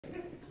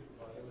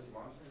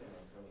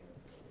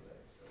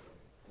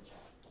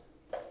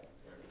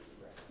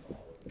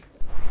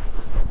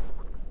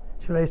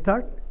Should I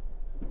start?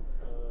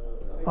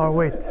 Or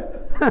wait?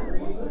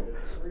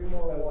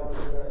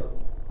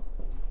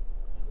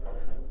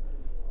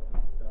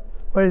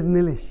 Where is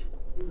Nilesh?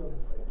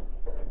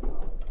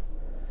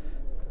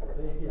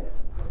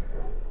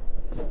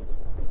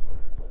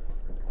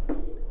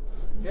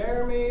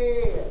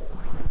 Jeremy!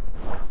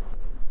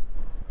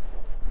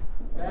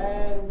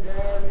 Ben,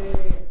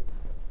 Jeremy!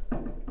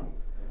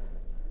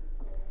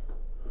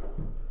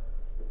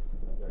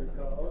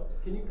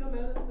 Can you come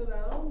in and sit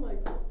down?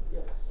 Like,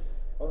 yes.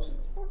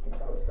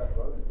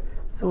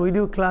 So we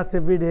do class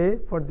every day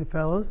for the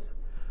fellows,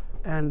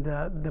 and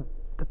the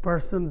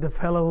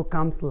fellow who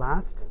comes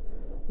last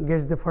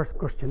gets the first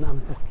question.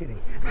 I'm just kidding.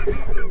 I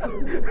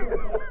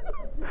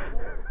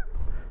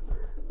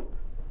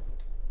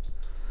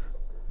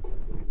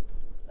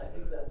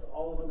think that's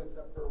all of them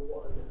except for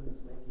one who's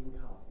making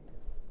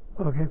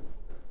coffee. Okay.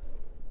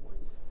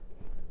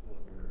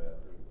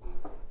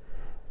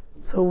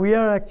 So we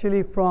are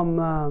actually from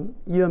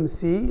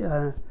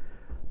UMC,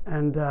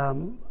 and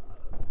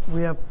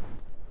we have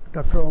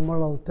Dr. Omar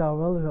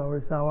Altawel, who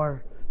is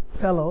our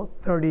fellow,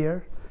 third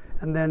year,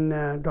 and then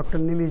Dr.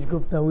 Nilesh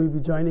Gupta will be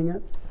joining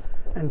us,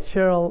 and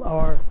Cheryl,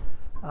 our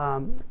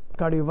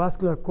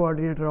cardiovascular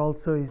coordinator,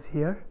 also is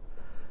here.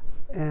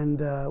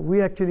 And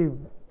we actually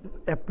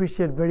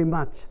appreciate very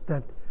much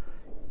that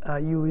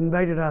you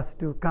invited us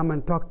to come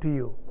and talk to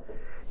you.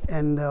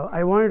 And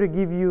I wanted to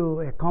give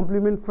you a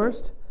compliment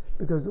first,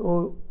 because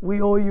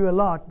we owe you a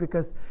lot,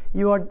 because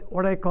you are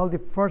what I call the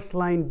first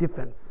line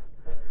defense.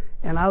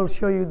 And I'll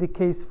show you the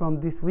case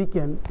from this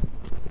weekend.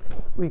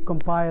 We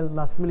compiled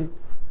last minute,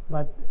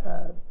 but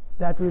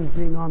that will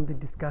bring on the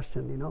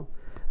discussion, you know.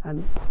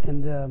 And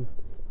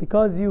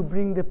because you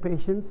bring the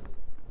patients,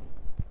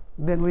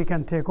 then we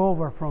can take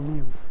over from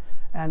you.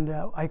 And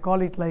I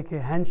call it like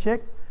a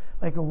handshake,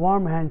 like a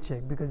warm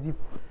handshake, because if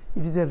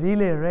it is a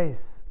relay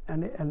race,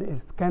 and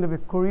it's kind of a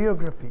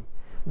choreography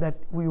that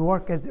we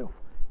work as a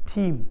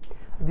team.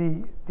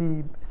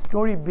 The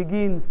story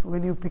begins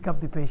when you pick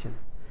up the patient.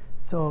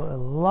 So a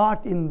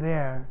lot in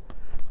there,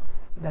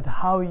 that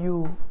how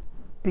you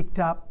picked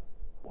up,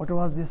 what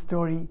was the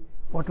story,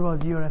 what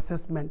was your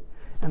assessment,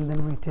 and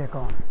then we take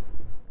on.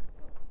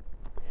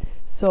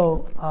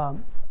 So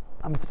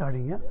I'm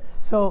starting, yeah?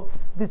 So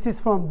this is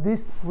from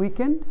this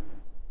weekend.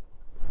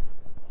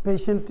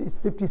 Patient is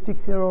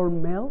 56-year-old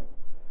male.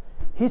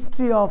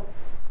 History of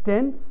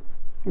stents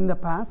in the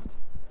past,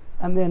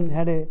 and then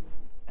had a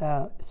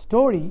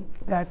story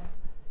that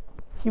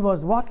he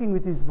was walking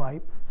with his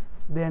wife,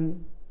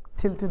 then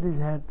tilted his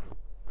head,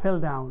 fell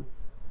down,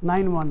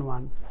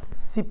 911,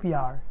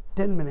 CPR,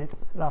 10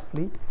 minutes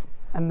roughly,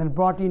 and then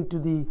brought into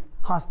the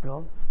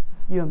hospital,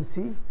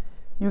 UMC.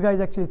 You guys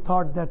actually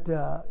thought that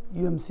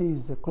UMC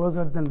is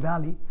closer than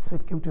Valley, so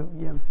it came to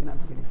UMC. No, I'm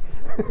kidding.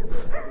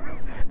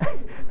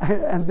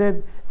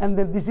 and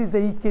then this is the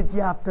EKG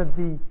after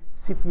the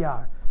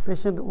CPR.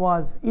 Patient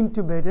was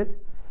intubated.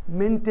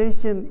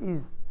 Mentation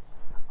is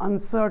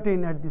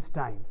uncertain at this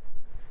time,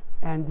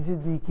 and this is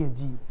the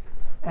EKG.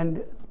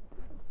 And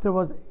there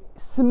was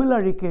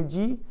similar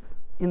EKG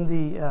in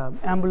the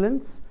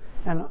ambulance,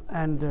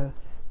 and do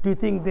you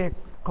think they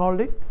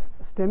called it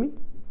STEMI?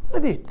 They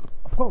did,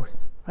 of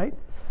course, right?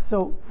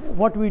 So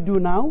what we do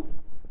now,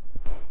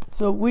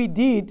 so we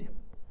did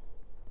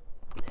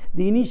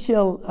the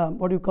initial,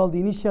 what do you call the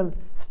initial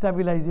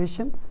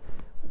stabilization,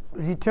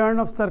 return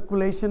of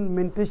circulation,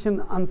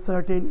 mentation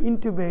uncertain,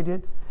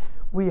 intubated.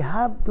 We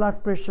have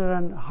blood pressure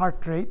and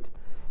heart rate,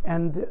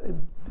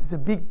 and it's a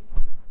big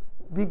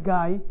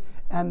guy.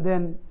 And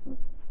then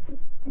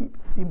the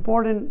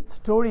important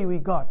story we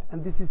got,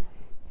 and this is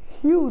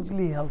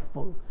hugely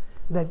helpful,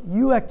 that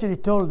you actually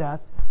told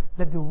us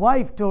that the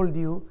wife told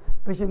you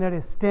patient had a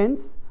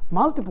stents,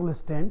 multiple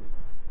stents,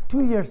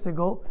 2 years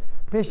ago.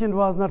 Patient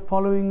was not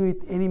following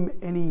with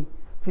any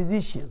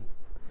physician,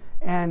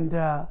 and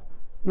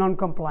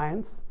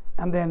non-compliance,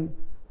 and then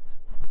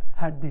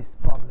had this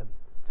problem.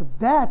 So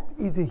that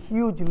is a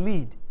huge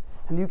lead,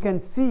 and you can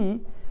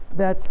see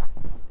that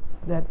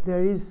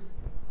there is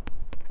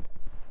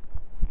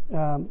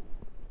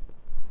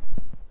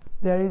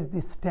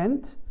the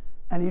stent,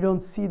 and you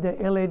don't see the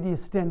LAD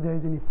stent, there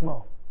is any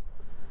flow.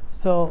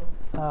 So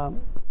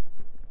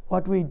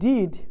what we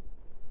did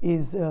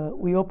is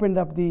we opened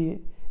up the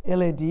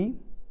LAD.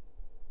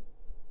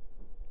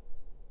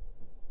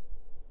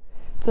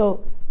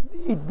 So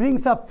it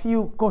brings up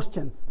few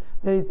questions.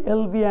 There is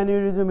LV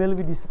aneurysm,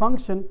 LV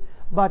dysfunction,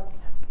 but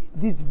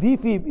this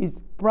VFib is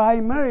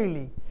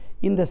primarily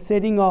in the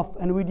setting of,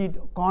 and we did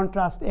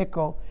contrast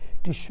echo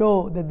to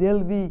show that the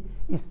LV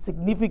is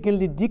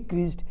significantly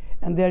decreased,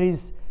 and there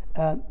is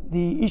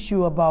the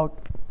issue about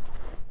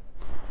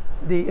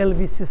the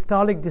LV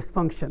systolic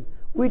dysfunction.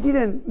 We did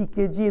an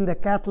EKG in the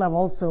cath lab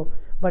also,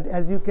 but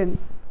as you can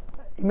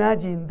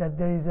imagine that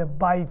there is a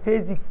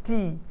biphasic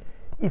T.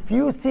 If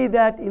you see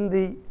that in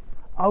the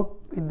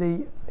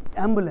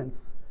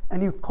ambulance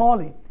and you call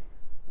it,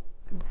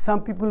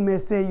 some people may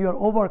say you are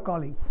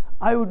overcalling.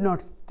 I would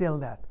not tell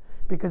that,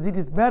 because it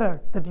is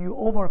better that you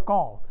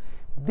overcall.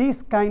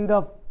 This kind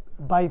of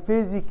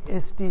biphasic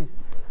STs,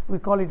 we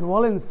call it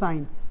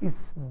Wallenstein,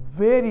 is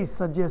very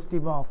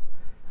suggestive of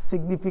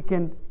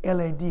significant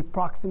LAD,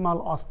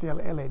 proximal ostial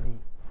LAD.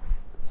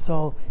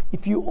 So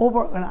if you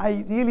and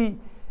I really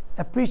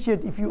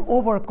appreciate if you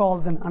overcall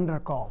than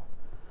undercall,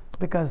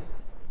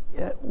 because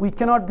we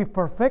cannot be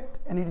perfect,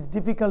 and it is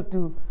difficult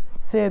to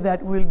say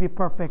that we'll be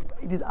perfect.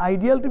 It is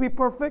ideal to be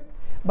perfect,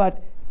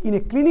 but in a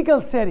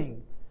clinical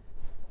setting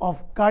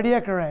of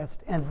cardiac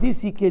arrest and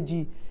this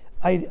EKG,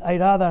 I'd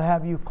rather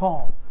have you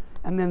call,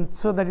 and then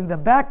so that in the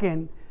back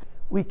end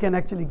we can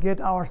actually get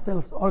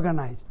ourselves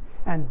organized.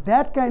 And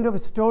that kind of a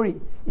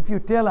story, if you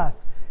tell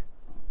us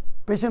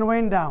patient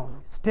went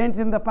down, stents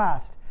in the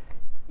past,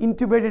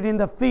 intubated in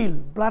the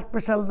field, blood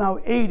pressure now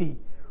 80,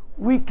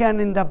 we can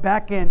in the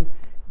back end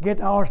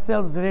get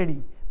ourselves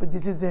ready. But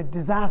this is a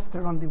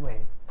disaster on the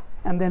way.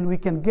 And then we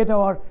can get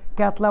our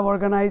cath lab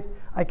organized.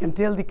 I can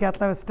tell the cath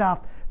lab staff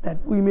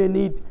that we may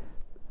need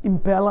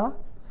impeller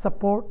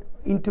support,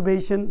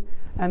 intubation,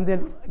 and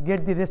then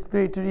get the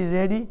respiratory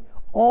ready.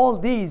 All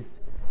these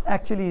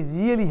actually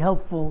really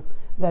helpful,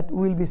 that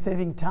will be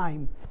saving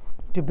time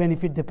to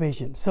benefit the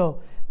patient.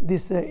 So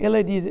this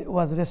LAD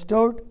was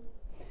restored,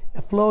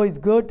 the flow is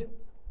good.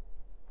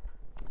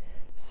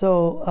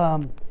 So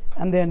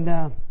and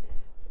then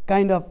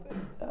kind of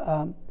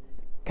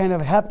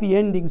happy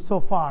ending so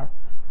far,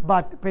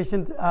 but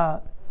patient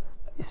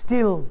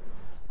still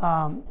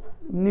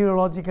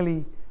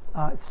neurologically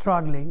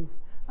struggling.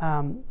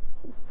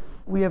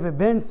 We have a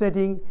vent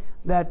setting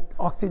that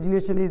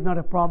oxygenation is not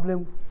a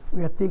problem.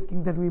 We are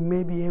thinking that we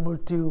may be able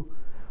to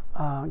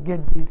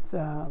get this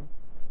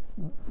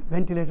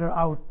ventilator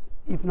out,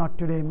 if not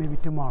today, maybe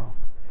tomorrow.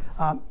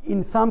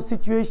 In some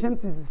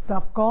situations, it's a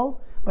tough call,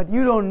 but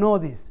you don't know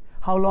this,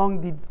 how long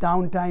the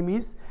downtime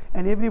is,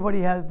 and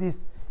everybody has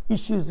these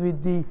issues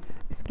with the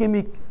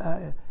ischemic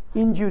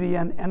injury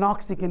and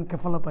anoxic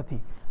encephalopathy.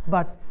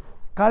 But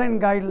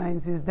current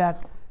guidelines is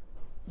that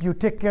you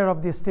take care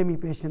of the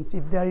STEMI patients.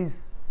 If there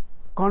is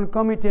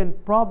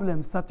concomitant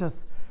problems such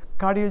as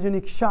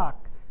cardiogenic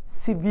shock,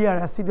 severe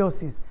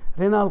acidosis,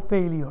 renal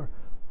failure,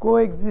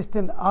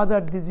 coexistent other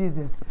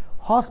diseases,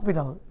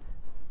 hospital,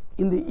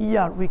 in the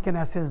ER we can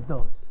assess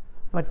those.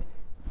 But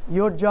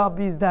your job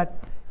is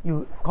that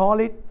you call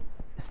it,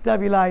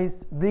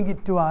 stabilize, bring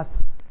it to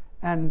us,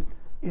 and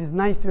it is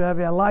nice to have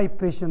a live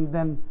patient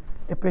than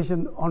a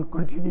patient on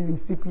continuing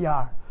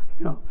CPR.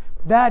 You know,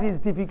 that is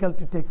difficult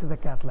to take to the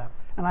cath lab.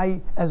 And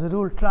I, as a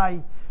rule,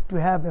 try to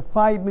have a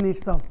 5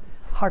 minutes of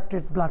heart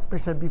rate, blood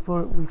pressure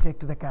before we take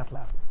to the cath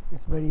lab.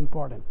 It's very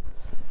important.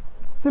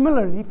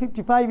 Similarly,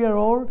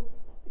 55-year-old,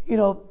 you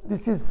know,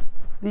 this is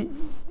the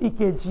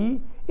EKG,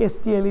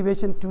 ST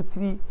elevation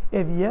 2-3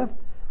 AVF.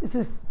 This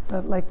is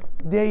like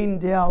day in,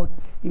 day out,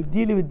 you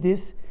deal with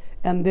this.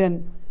 And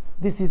then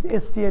this is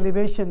ST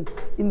elevation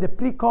in the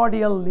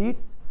precordial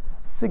leads,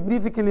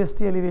 significant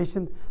ST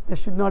elevation. There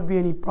should not be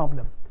any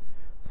problem.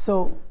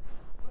 So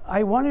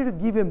I wanted to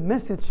give a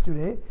message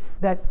today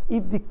that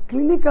if the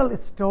clinical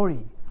story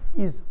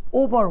is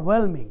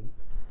overwhelming,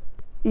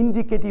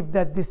 indicative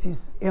that this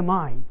is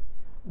MI,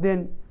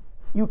 then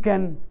you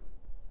can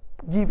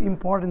give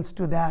importance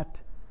to that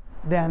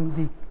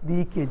than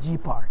the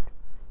EKG part.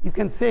 You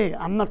can say,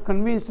 I'm not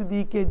convinced with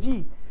the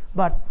EKG,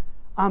 but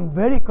I'm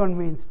very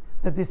convinced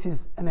that this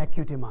is an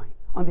acute MI.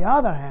 On the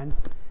other hand,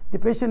 the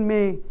patient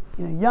may,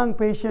 young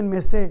patient may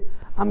say,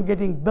 I'm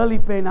getting belly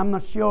pain, I'm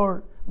not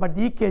sure, but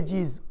the EKG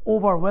is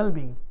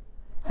overwhelming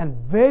and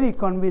very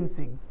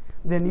convincing.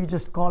 Then you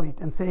just call it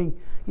and saying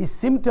his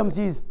symptoms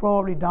he is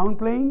probably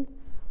downplaying,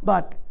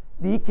 but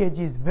the EKG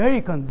is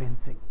very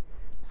convincing.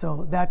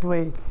 So that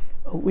way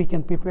we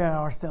can prepare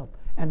ourselves.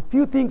 And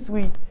few things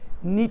we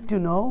need to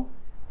know,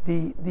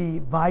 the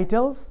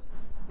vitals,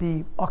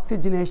 the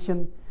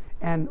oxygenation,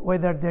 and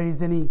whether there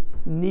is any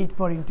need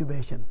for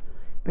intubation.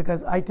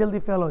 Because I tell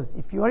the fellows,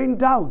 if you are in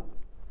doubt,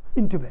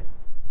 intubate.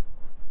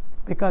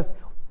 Because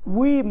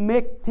we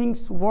make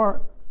things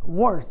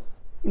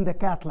worse in the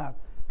cath lab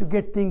to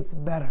get things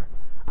better.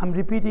 I'm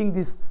repeating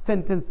this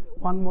sentence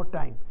one more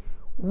time.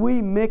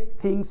 We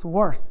make things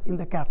worse in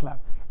the cath lab.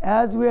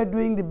 As we are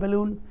doing the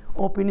balloon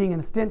opening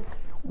and stent,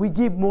 we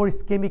give more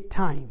ischemic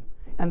time,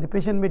 and the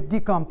patient may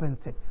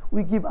decompensate.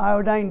 We give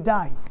iodine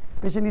dye.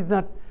 Patient is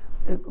not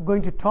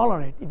going to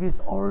tolerate if it's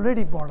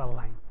already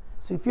borderline.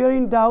 So if you're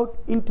in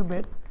doubt,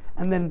 intubate,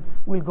 and then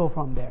we'll go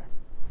from there.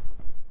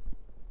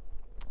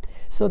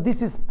 So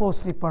this is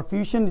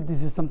post-reperfusion.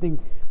 This is something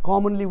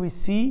commonly we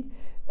see,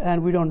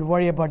 and we don't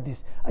worry about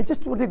this. I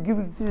just want to give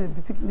you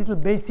little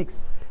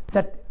basics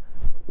that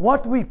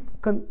what we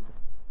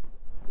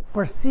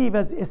perceive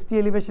as ST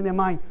elevation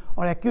MI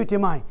or acute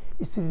MI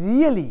is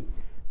really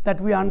that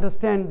we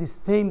understand the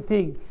same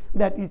thing,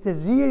 that is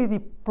really the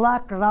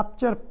plaque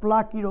rupture,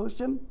 plaque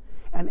erosion,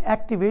 and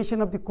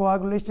activation of the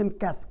coagulation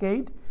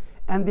cascade,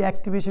 and the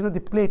activation of the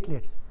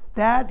platelets.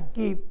 That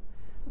give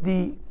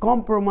the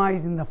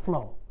compromise in the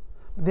flow.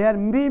 There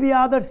may be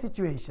other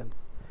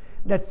situations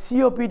that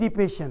COPD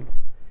patient,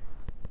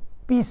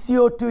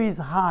 PCO2 is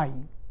high,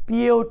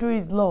 PaO2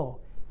 is low,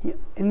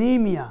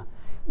 anemia,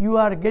 you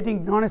are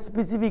getting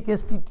non-specific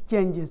ST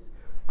changes,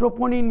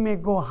 troponin may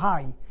go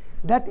high.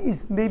 That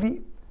is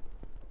maybe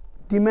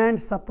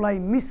demand-supply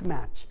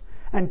mismatch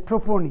and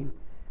troponin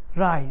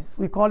rise.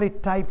 We call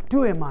it type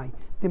 2 MI.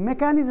 The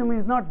mechanism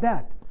is not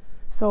that.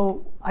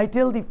 So I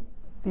tell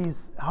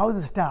these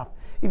house staff,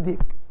 if the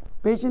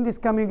patient is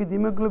coming with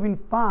hemoglobin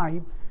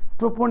 5,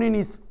 troponin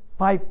is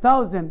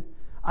 5,000,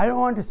 I don't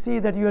want to see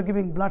that you are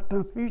giving blood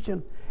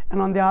transfusion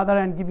and on the other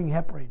hand giving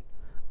heparin.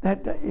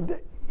 That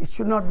it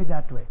should not be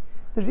that way.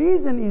 The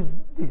reason is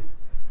this,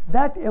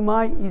 that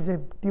MI is a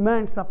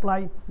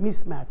demand-supply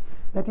mismatch.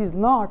 That is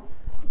not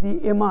the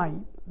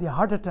MI, the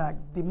heart attack,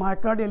 the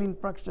myocardial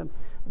infarction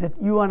that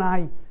you and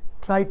I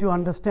try to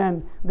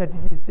understand, that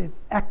it is an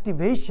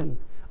activation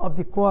of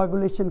the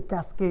coagulation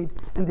cascade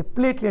and the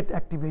platelet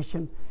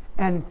activation,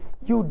 and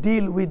you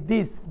deal with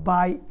this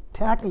by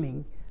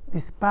tackling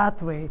this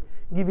pathway,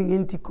 giving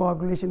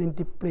anticoagulation,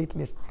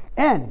 antiplatelets.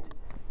 And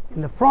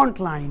in the front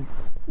line,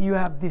 you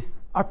have this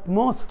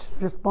utmost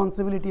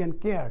responsibility and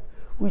care,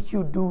 which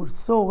you do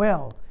so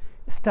well,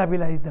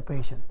 stabilize the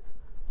patient,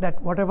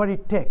 that whatever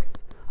it takes.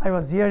 I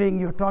was hearing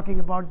you talking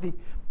about the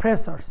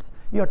pressors,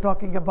 you're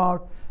talking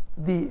about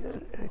the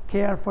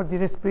care for the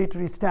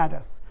respiratory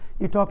status,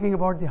 you're talking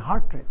about the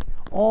heart rate.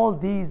 All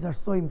these are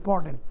so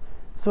important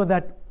so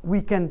that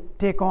we can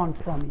take on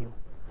from you.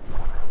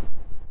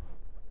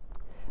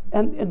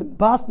 And the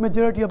vast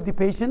majority of the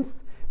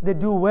patients, they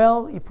do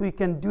well if we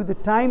can do the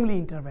timely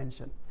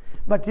intervention.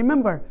 But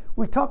remember,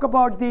 we talk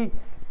about the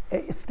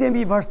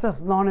STEMI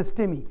versus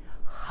non-STEMI.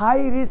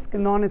 High risk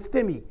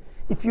non-STEMI,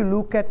 if you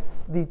look at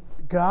the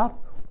graph,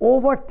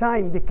 over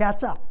time they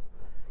catch up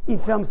in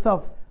terms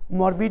of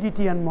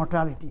morbidity and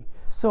mortality.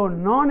 So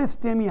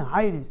non-STEMI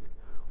high risk,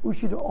 we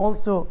should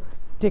also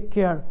take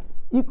care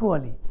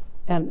equally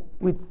and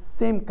with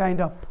same kind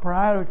of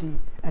priority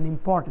and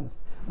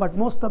importance. But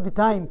most of the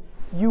time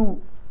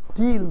you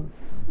deal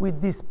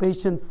with these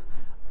patients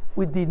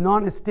with the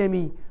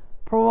non-STEMI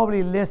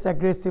probably less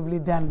aggressively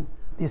than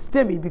the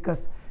STEMI,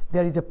 because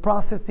there is a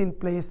process in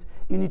place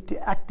you need to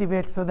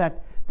activate so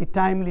that the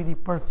timely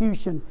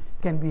perfusion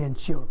can be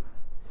ensured.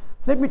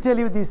 Let me tell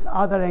you this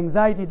other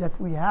anxiety that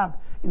we have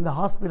in the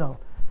hospital,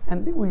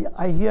 and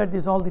I hear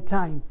this all the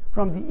time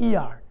from the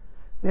ER.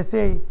 They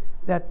say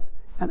that,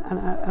 and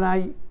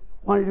I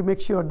wanted to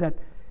make sure that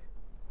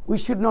we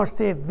should not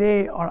say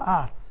they or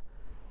us,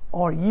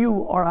 or you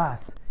or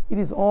us. It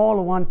is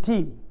all one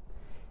team.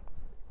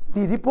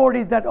 The report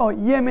is that, oh,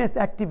 EMS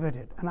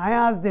activated, and I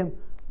asked them,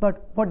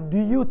 but what do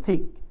you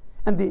think?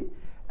 And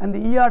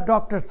the ER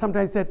doctors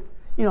sometimes said,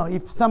 you know,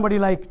 if somebody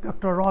like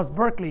Dr. Ross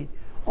Berkeley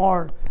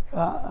or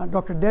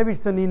Dr.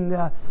 Davidson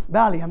in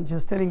Valley, I'm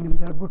just telling them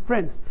they're good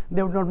friends,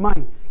 they would not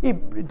mind. If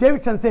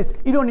Davidson says,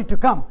 you don't need to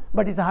come,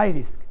 but it's a high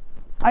risk,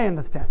 I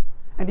understand.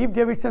 And if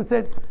Davidson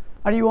said,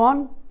 are you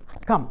on?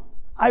 Come.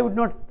 I would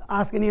not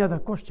ask any other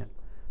question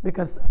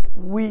because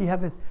we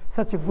have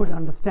such a good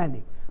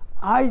understanding.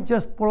 I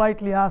just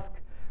politely ask,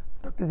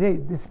 Dr. Hey,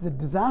 this is a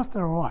disaster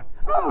or what?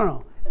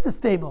 No, it's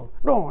stable.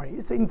 Don't worry,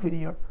 it's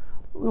inferior.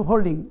 We're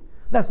holding,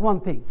 that's one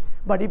thing.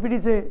 But if it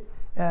is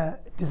a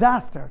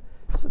disaster,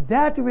 so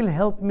that will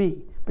help me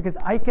because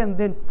I can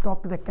then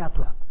talk to the cath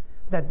lab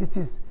that this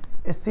is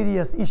a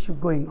serious issue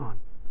going on.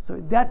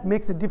 So that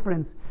makes a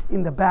difference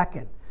in the back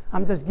end.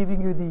 I'm just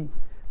giving you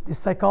the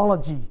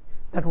psychology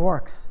that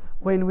works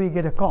when we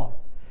get a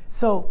call.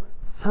 So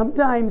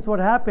sometimes what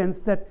happens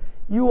that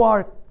you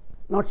are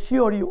not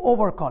sure, you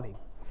overcalling.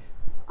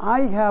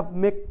 I have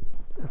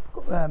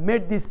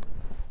made these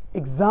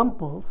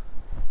examples,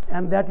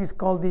 and that is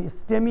called the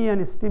STEMI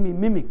and STEMI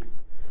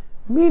mimics,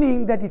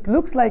 meaning that it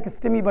looks like a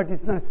STEMI but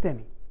it's not a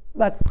STEMI.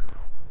 But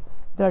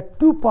there are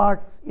two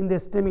parts in the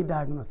STEMI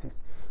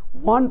diagnosis.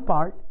 One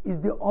part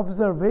is the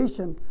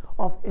observation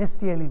of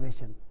ST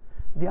elevation.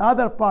 The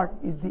other part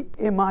is the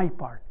MI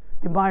part,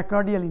 the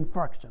myocardial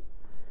infarction.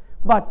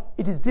 But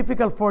it is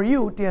difficult for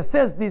you to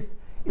assess this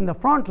in the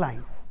front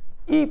line.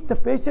 If the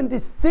patient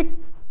is sick,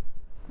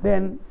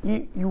 then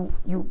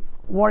you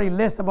worry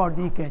less about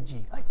the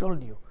EKG, I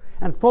told you,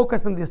 and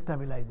focus on the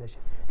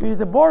stabilization. If it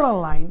is a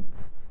borderline,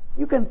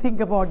 you can think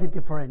about the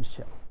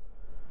differential,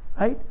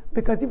 right?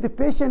 Because if the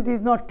patient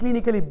is not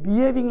clinically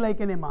behaving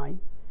like an MI,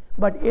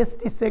 but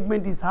ST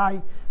segment is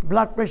high,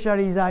 blood pressure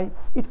is high,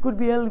 it could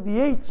be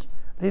LVH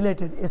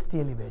related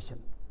ST elevation.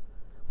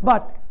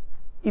 But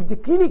if the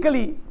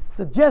clinically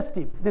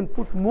suggestive, then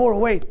put more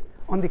weight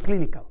on the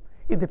clinical.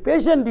 If the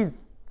patient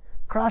is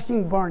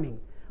crashing, burning,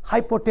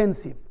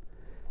 hypotensive,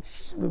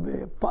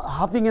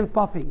 huffing and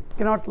puffing,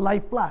 cannot lie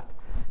flat,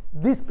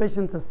 these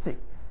patients are sick.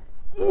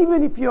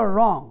 Even if you're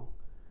wrong,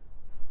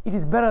 it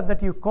is better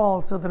that you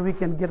call so that we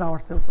can get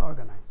ourselves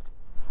organized.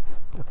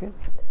 Okay,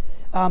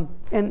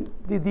 and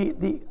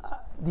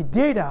the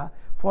data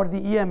for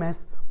the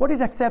EMS, what is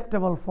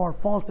acceptable for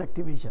false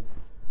activation,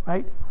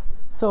 right?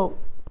 So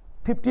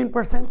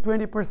 15%,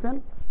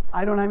 20%,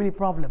 I don't have any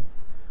problem.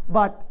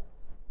 But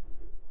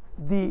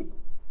the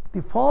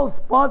false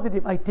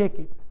positive, I take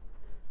it.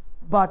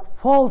 But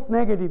false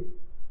negative,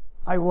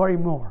 I worry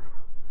more,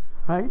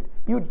 right?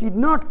 You did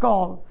not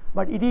call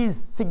but it is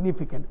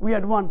significant. We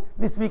had one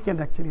this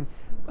weekend actually,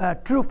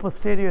 true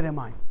posterior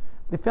MI.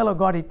 The fellow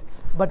got it,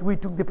 but we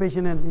took the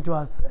patient and it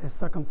was a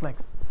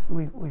circumflex.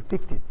 We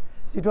fixed it.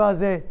 So it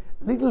was a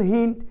little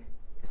hint.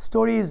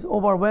 Story is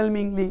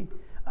overwhelmingly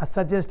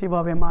suggestive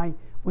of MI.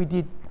 We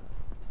did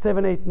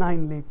 7, 8,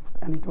 9 leads,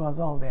 and it was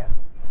all there.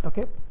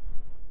 Okay.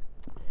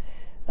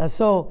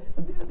 So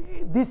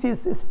this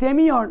is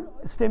STEMI or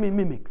STEMI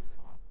mimics?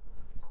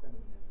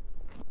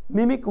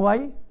 Mimic,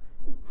 why?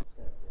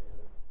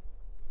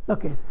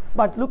 Okay,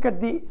 but look at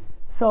the,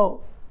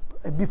 so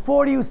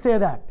before you say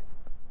that,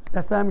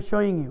 that's what I'm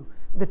showing you.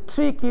 The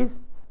trick is,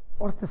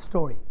 what's the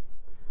story?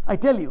 I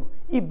tell you,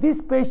 if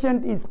this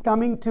patient is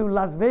coming to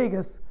Las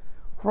Vegas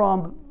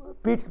from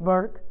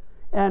Pittsburgh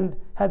and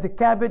has a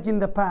cabbage in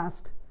the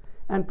past,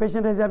 and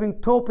patient is having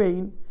toe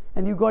pain,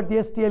 and you got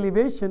the ST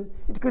elevation,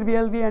 it could be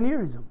LV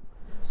aneurysm.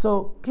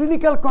 So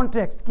clinical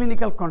context.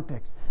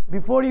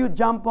 Before you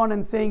jump on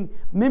and saying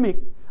mimic,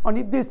 and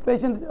if this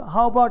patient,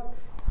 how about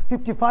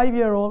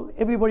 55-year-old,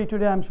 everybody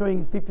today I'm showing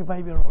is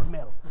 55-year-old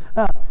male.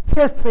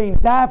 Chest pain,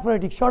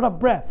 diaphoretic, short of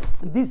breath,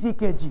 and this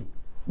EKG.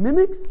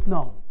 Mimics?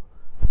 No.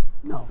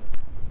 No.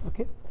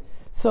 Okay.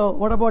 So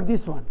what about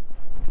this one?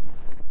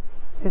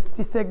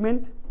 ST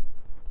segment,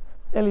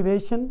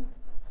 elevation.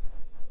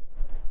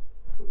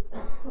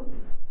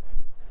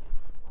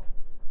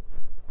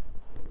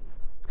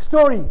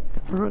 Story,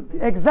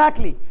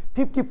 exactly.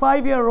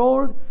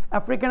 55-year-old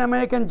African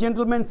American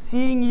gentleman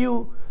seeing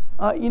you,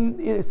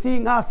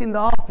 seeing us in the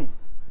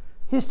office.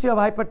 History of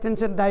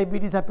hypertension,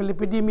 diabetes,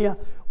 hyperlipidemia.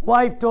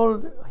 Wife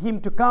told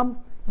him to come.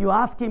 You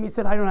ask him, he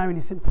said, I don't have any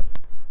symptoms.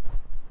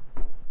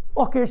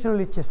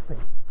 Occasionally chest pain.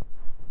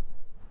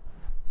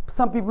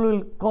 Some people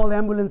will call the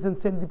ambulance and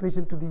send the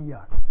patient to the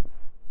ER.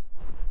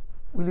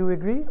 Will you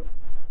agree?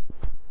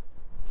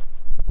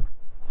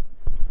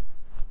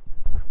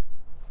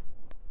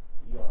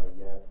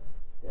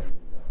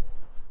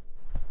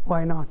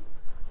 Why not?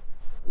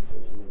 The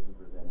patient isn't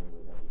presenting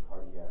with any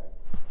cardiac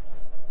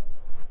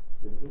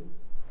symptoms.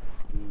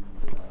 The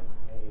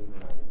pain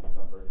and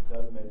discomfort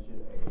does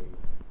mention a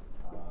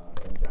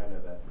angina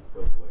that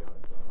goes away on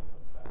its own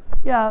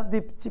and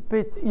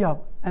comes back. Yeah,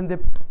 and the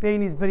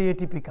pain is very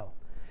atypical.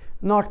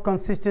 Not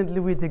consistently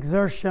with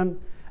exertion,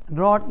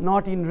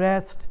 not in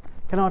rest,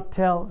 cannot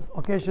tell,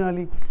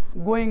 occasionally,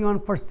 going on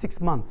for 6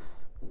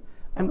 months.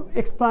 And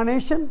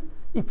explanation,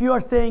 if you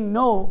are saying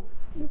no,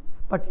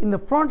 but in the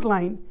front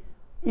line,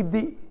 if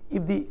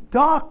the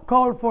doc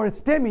called for a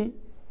STEMI,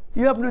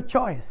 you have no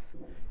choice.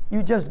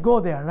 You just go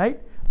there, right?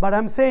 But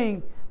I'm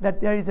saying that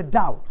there is a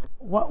doubt.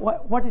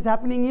 What is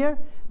happening here?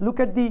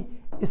 Look at the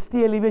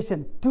ST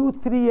elevation,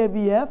 2, 3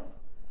 AVF,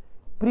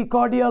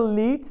 precordial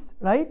leads,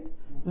 right?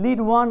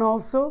 Lead 1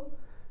 also.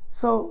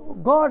 So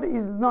God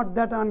is not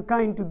that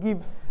unkind to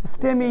give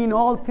STEMI in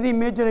all 3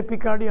 major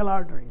epicardial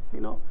arteries, you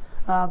know.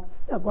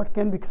 God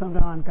can be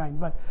sometimes unkind,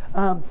 but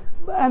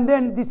and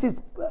then this is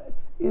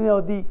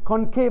the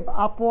concave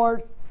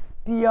upwards,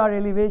 PR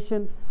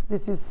elevation.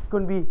 This is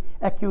going to be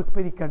acute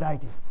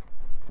pericarditis.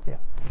 Yeah.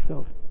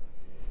 So,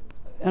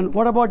 and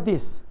what about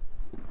this?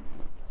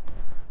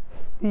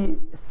 The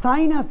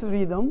sinus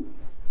rhythm,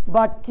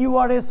 but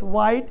QRS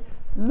wide,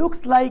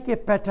 looks like a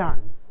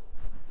pattern.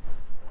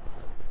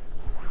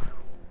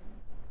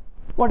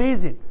 What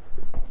is it?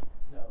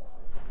 No.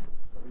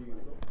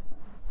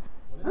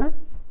 Huh?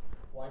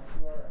 White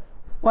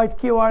QRS. White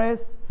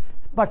QRS,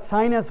 but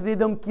sinus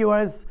rhythm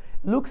QRS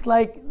looks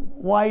like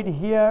wide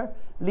here,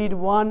 lead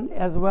 1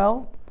 as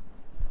well.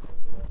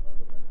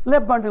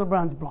 Left bundle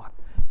branch block.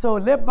 So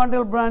left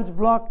bundle branch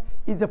block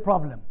is a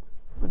problem.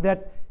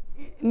 That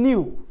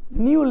new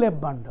left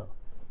bundle.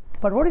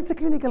 But what is the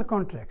clinical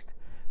context?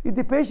 If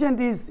the patient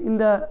is in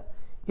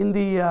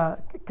the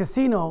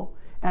casino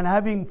and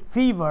having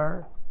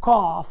fever,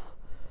 cough,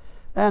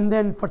 and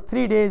then for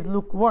 3 days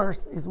look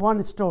worse, is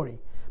one story.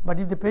 But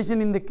if the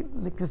patient in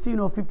the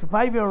casino,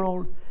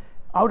 55-year-old,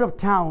 out of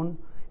town,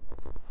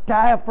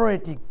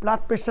 diaphoretic,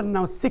 blood pressure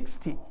now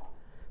 60,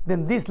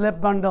 then this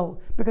left bundle,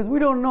 because we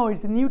don't know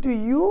it's new to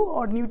you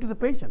or new to the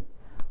patient.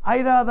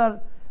 I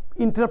rather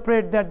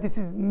interpret that this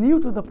is new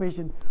to the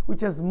patient,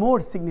 which has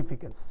more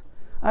significance.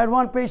 I had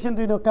one patient,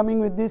 coming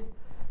with this,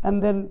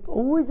 and then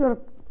who is your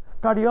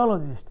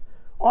cardiologist?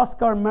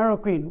 Oscar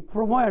Marroquin,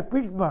 from where?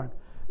 Pittsburgh.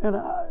 And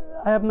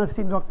I have not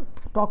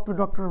talked to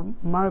Dr.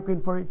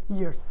 Marroquin for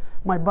years.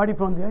 My buddy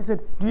from there, I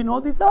said, do you know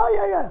this?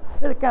 Oh, yeah.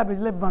 It's a cabbage,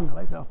 left bundle.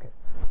 I said, okay.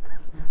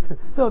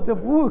 So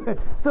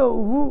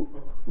who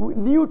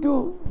new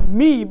to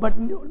me, but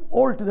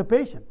old to the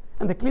patient.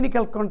 And the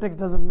clinical context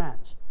doesn't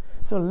match.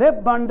 So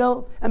left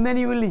bundle, and then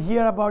you will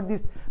hear about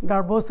this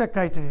Garbosa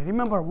criteria.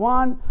 Remember,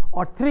 1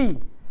 or 3.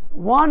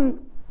 1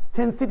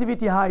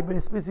 sensitivity high, but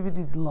specificity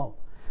is low.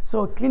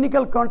 So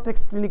clinical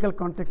context,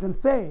 and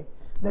say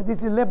that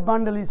this left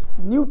bundle is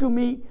new to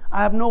me.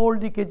 I have no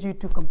old EKG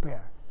to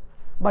compare.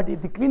 But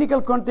if the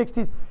clinical context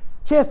is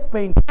chest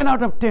pain, 10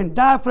 out of 10,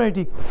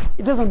 diaphoretic,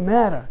 it doesn't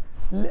matter,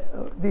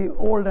 the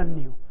old and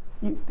new.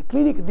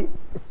 The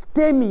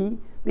STEMI,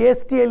 the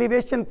ST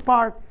elevation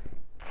part,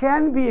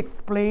 can be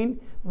explained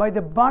by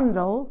the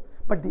bundle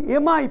But the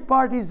MI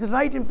part is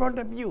right in front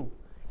of you.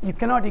 You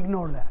cannot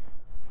ignore that.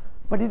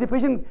 But if the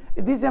patient,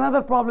 this is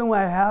another problem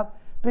I have.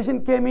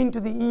 Patient came into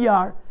the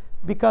ER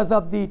because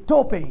of the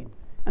toe pain,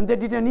 and they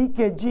did an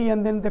EKG,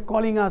 and then they're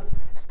calling us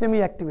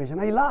STEMI activation.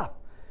 I laugh.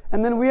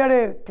 And then we had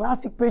a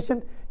classic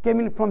patient came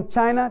in from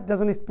China,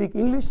 doesn't speak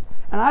English,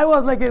 and I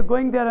was like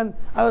going there, and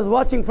I was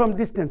watching from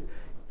distance.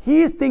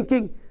 He is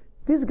thinking,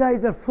 these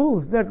guys are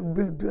fools. They're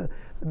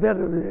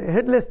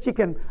headless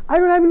chicken. I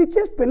don't have any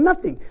chest pain,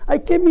 nothing. I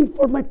came in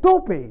for my toe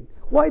pain.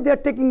 Why they're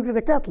taking me to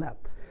the cath lab?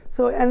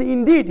 So, and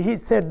indeed, he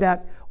said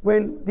that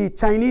when the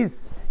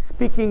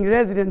Chinese-speaking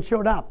resident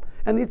showed up,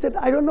 and he said,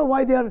 I don't know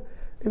why they are,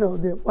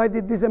 why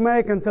these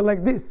Americans are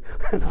like this.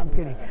 No, I'm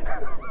kidding.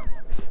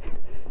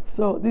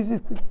 So this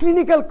is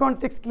clinical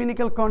context,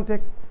 clinical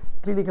context,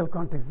 clinical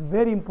context.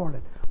 Very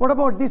important. What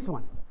about this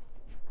one?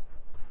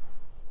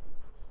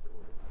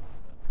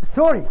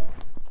 Story.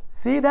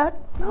 See that?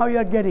 Now you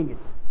are getting it.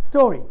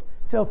 Story.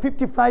 So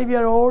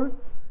 55-year-old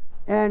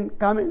and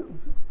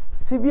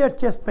severe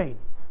chest pain,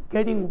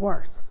 getting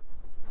worse.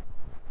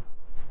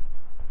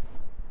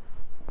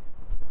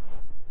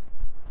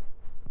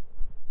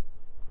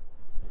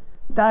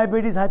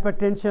 Diabetes,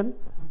 hypertension.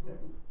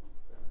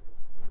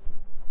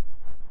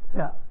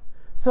 Yeah.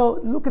 So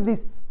look at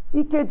this.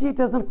 EKG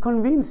doesn't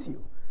convince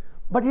you,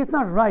 but it's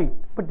not right.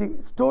 But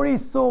the story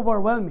is so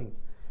overwhelming.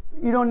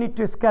 You don't need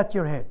to scratch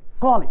your head.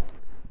 Call it.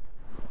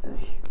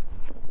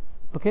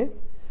 Okay.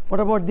 What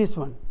about this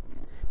one?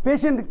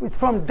 Patient is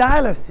from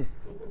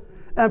dialysis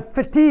and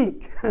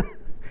fatigue.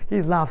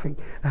 He's laughing.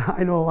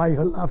 I know why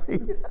you're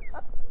laughing.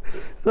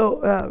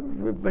 So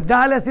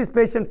dialysis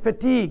patient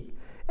fatigue,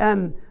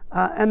 and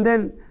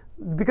then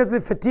because of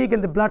the fatigue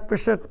and the blood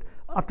pressure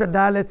after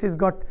dialysis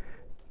got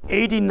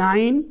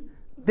 89,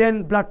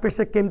 then blood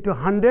pressure came to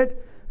 100.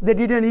 They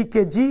did an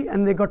EKG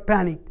and they got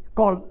panicked,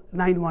 called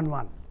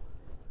 911.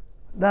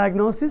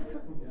 Diagnosis?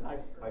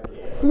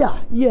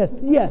 Yeah,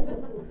 yes.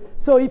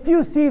 So if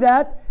you see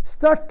that,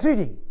 start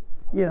treating,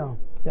 Yeah,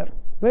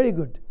 very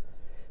good.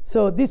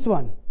 So this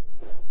one.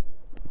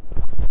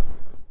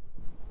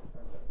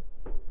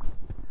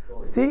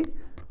 See,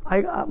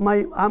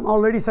 I'm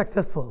already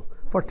successful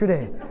for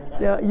today.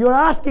 So you're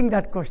asking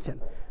that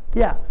question.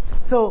 Yeah,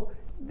 so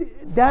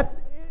that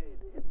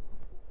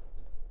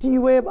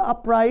T-wave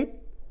upright,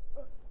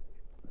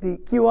 the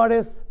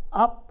QRS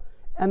up,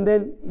 and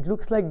then it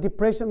looks like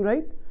depression,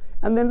 right?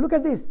 And then look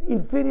at this,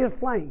 inferior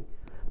flying.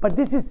 But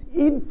this is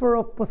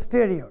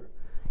infero-posterior.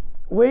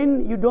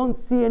 When you don't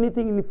see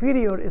anything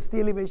inferior, ST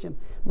elevation,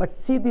 but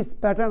see this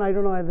pattern, I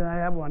don't know whether I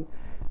have one,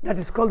 that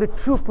is called the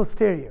true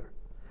posterior.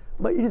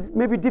 But it is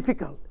maybe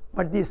difficult,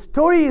 but the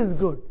story is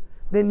good.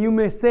 Then you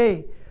may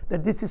say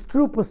that this is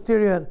true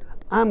posterior,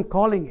 I'm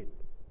calling it.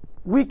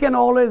 We can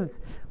always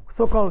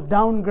so-called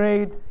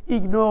downgrade,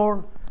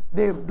 ignore,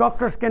 the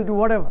doctors can do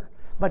whatever.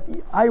 But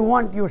I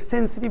want your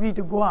sensitivity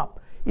to go up.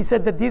 He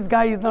said that this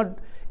guy is not,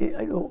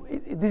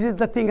 this is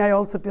the thing I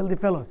also tell the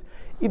fellows.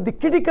 If the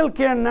critical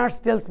care nurse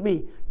tells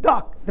me,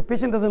 doc, the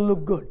patient doesn't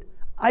look good,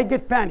 I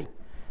get panic.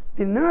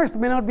 The nurse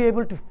may not be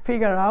able to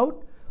figure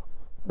out,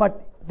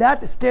 but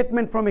that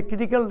statement from a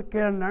critical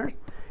care nurse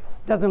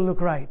doesn't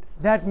look right.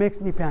 That makes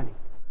me panic.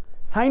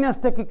 Sinus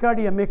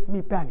tachycardia makes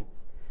me panic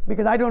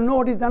because I don't know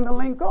what is the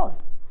underlying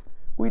cause.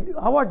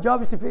 Our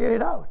job is to figure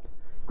it out.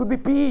 Could be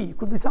PE,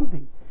 could be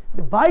something.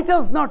 The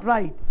vitals not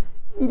right,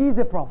 it is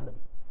a problem,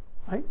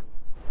 right?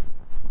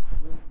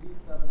 With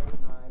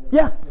B789,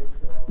 Yeah.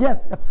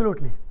 Yes,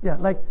 absolutely. Yeah,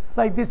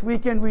 like this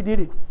weekend we did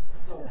it.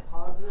 So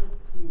positive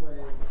T-wave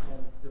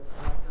and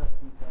depressed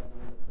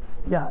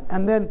ST7. Yeah,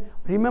 and then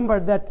remember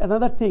that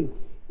another thing,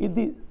 if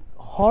the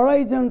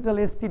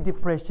horizontal ST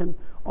depression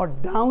or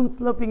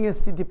downsloping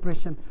ST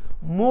depression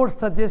more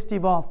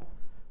suggestive of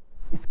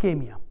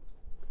ischemia,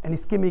 an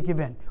ischemic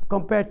event,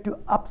 compared to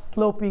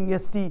upsloping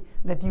ST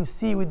that you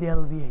see with the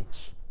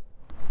LVH.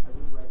 I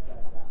would write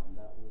that down.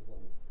 That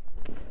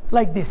was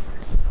Like this,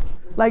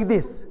 like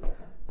this.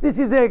 This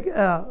is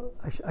a,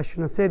 I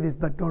shouldn't say this,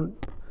 but don't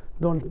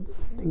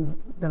think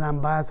that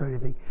I'm biased or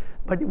anything.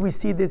 But we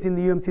see this in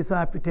the UMC, so I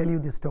have to tell you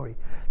this story.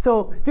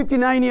 So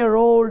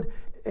 59-year-old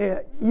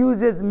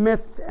uses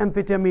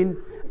methamphetamine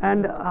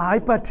and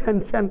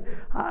hypertension,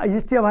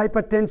 history of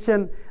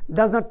hypertension,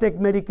 does not take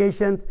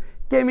medications,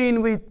 came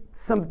in with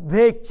some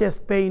vague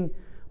chest pain,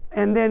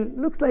 and then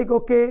looks like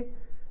okay.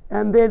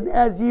 And then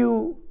as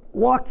you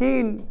walk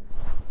in,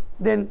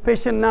 then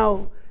patient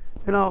now,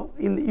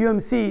 in the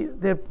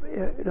UMC, they're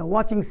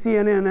watching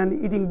CNN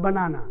and eating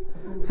banana.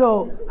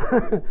 So,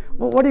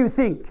 what do you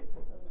think?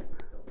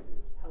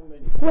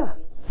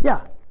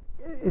 Yeah.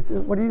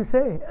 What do you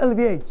say?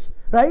 LVH,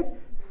 right?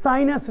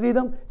 Sinus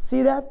rhythm.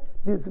 See that?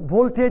 This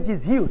voltage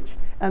is huge.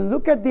 And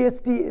look at the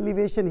ST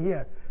elevation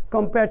here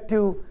compared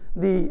to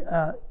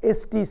the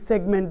ST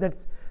segment.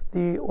 That's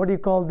the what do you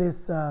call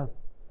this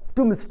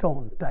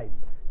tombstone type.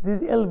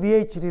 This is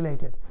LVH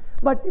related.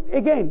 But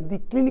again, the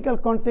clinical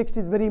context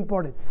is very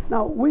important.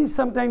 Now, we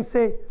sometimes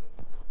say,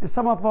 and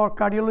some of our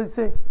cardiologists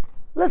say,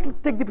 let's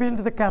take the patient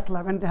to the cath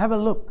lab and have a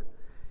look.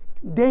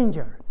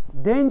 Danger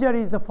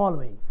is the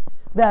following.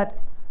 that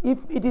if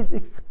it is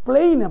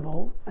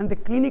explainable and the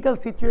clinical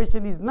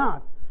situation is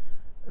not,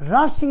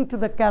 rushing to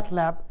the cath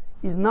lab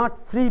is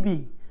not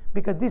freebie,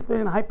 because this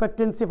patient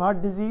hypertensive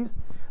heart disease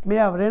may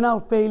have renal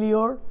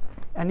failure,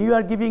 and you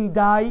are giving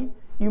dye,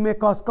 you may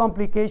cause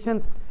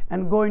complications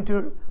and go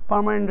into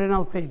permanent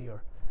renal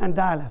failure and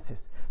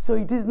dialysis. So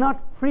it is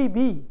not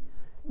freebie.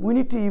 We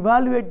need to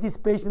evaluate these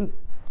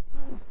patients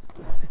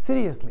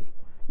seriously,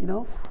 you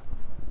know.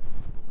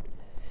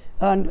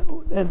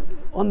 And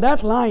on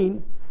that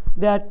line,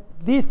 that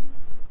this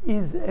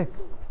is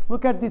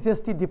look at this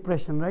ST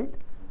depression, right?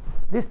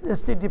 This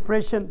ST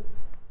depression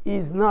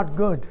is not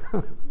good.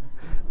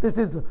 This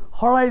is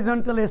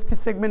horizontal ST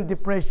segment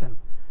depression,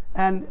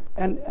 and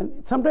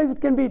sometimes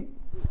it can be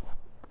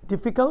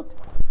difficult,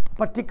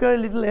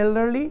 particularly little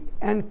elderly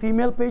and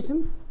female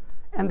patients,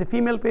 and the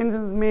female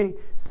patients may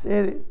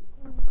say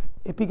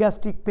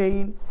epigastric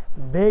pain,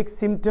 vague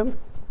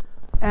symptoms,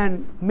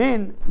 and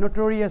men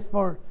notorious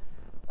for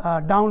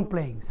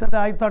downplaying. So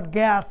I thought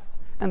gas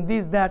and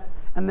this, that,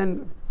 and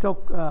then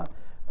took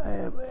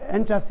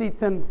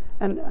antacids and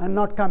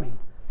not coming.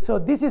 So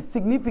this is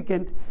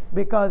significant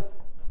because,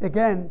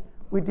 again,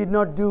 we did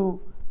not do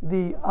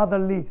the other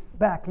leads,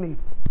 back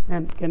leads,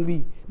 and can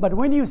be. But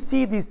when you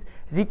see this,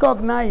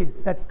 recognize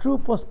that true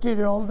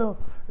posterior, although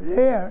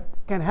rare,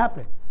 can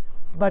happen.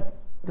 But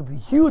the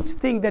huge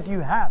thing that you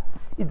have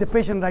is the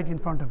patient right in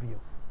front of you.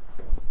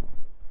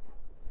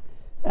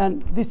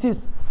 And this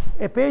is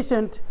a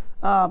patient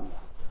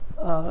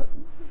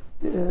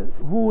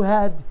who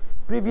had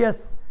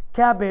previous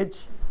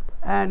cabbage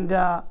and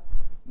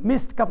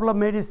missed couple of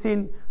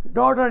medicine.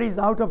 Daughter is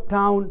out of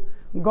town,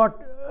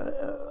 got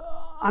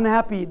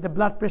unhappy, the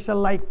blood pressure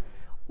like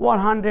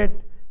 100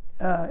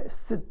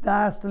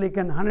 diastolic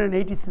and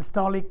 180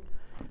 systolic,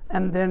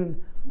 and then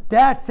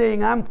dad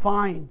saying I'm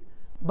fine,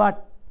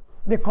 but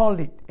they called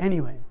it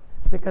anyway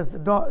because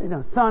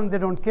the son they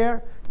don't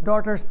care,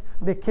 daughters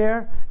they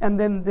care, and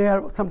then they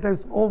are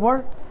sometimes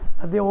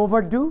they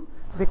overdo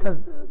because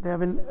they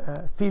have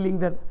a feeling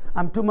that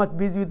I'm too much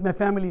busy with my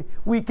family.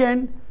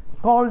 Weekend,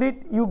 called it,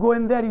 you go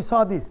in there, you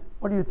saw this.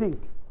 What do you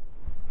think?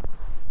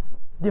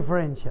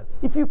 Differential.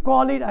 If you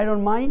call it, I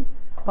don't mind,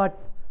 but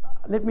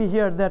let me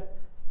hear that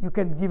you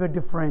can give a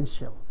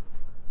differential.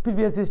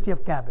 Previous history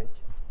of cabbage.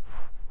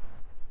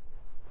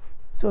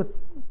 So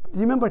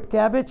remember,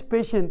 cabbage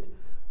patient,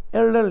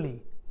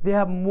 elderly, they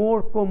have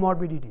more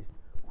comorbidities.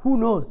 Who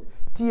knows?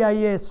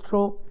 TIA,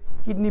 stroke,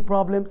 kidney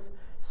problems.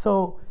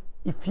 So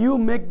if you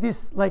make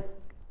this like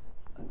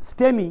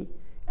STEMI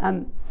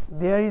and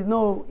there is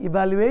no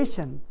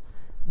evaluation,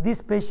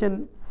 this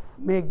patient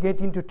may get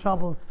into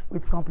troubles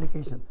with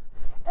complications.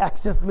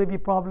 Access may be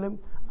problem,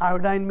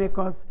 iodine may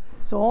cause.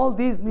 So all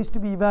these needs to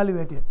be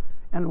evaluated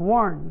and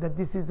warned that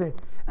this is a,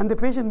 and the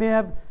patient may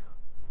have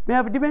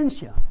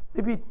dementia,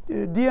 maybe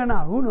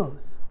DNR, who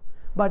knows.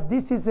 But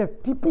this is a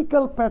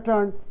typical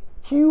pattern,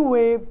 Q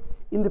wave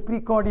in the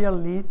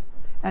precordial leads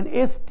and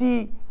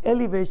ST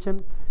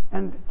elevation,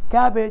 and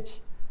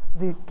cabbage,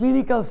 the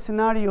clinical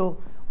scenario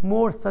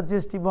more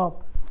suggestive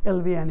of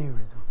LV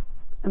aneurysm.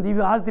 And if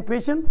you ask the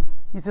patient,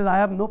 he says, I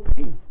have no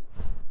pain,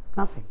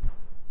 nothing.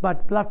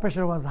 But blood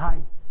pressure was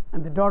high,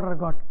 and the daughter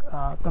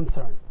got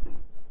concerned.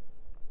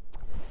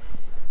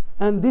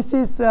 And this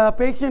is a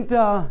patient,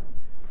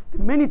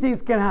 many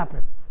things can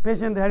happen.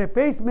 Patient had a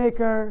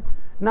pacemaker,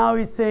 now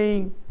he's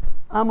saying,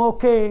 I'm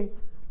okay,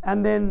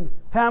 and then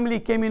family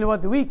came in over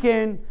the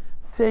weekend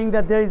saying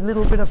that there is a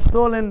little bit of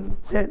swollen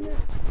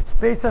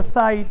pacer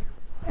side,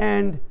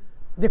 and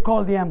they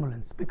call the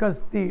ambulance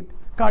because the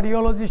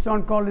cardiologist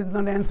on call is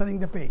not answering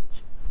the page.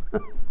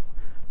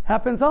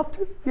 Happens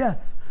often?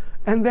 Yes.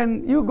 And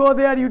then you go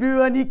there, you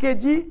do an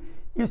EKG,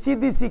 you see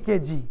this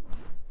EKG.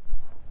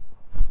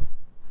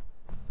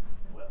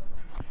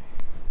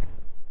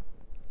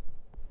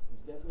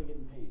 He's definitely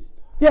getting paced.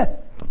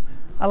 Yes,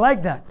 I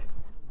like that.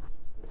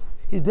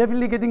 He's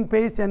definitely getting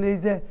paced, and there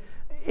is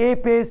A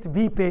paced,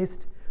 V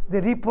paced. The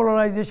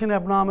repolarization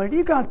abnormality,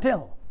 you can't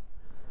tell.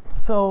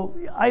 So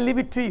I leave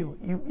it to you.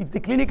 If the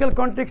clinical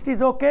context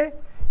is okay,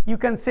 you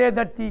can say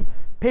that the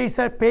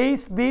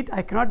paced beat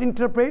I cannot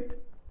interpret.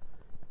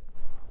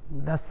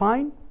 That's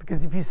fine,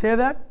 because if you say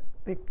that,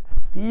 the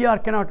ER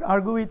cannot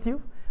argue with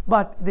you.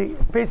 But the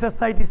pacer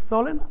site is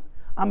swollen,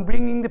 I'm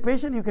bringing the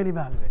patient, you can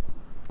evaluate.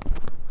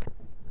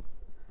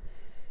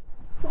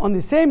 On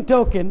the same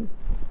token,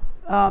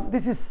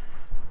 this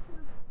is,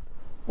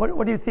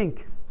 what do you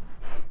think?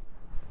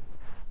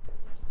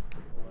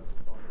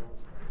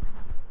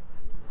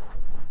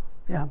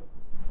 Yeah.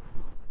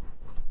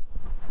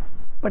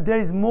 But there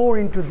is more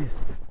into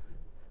this.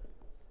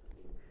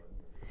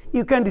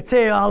 You can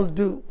say, I'll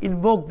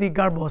invoke the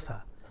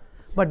Garbosa.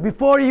 But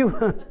before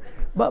you,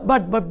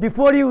 but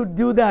before you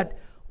do that,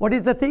 what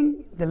is the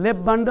thing? The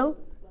left bundle?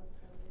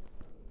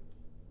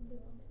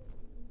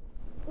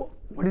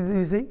 What is it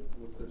you say?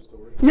 What's their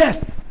story?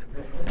 Yes,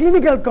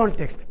 clinical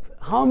context.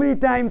 How many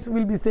times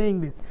we'll be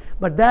saying this?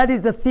 But that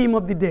is the theme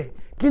of the day.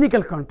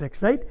 Clinical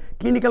context, right?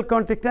 Clinical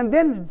context. And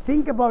then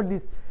think about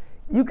this.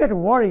 You get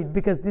worried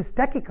because this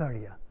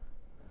tachycardia.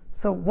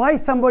 So why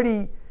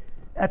somebody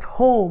at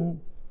home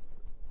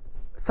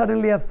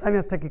suddenly have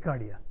sinus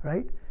tachycardia,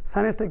 right?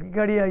 Sinus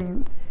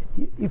tachycardia,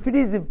 if it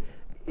is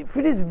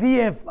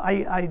VF,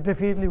 I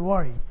definitely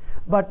worry.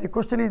 But the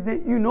question is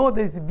that you know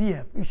there is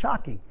VF, it's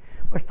shocking.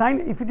 But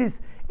if it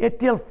is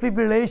atrial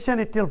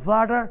fibrillation, atrial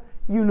flutter,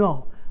 you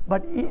know.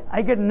 But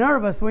I get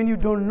nervous when you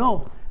don't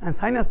know. And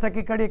sinus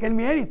tachycardia can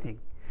be anything.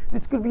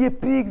 This could be a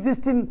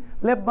pre-existing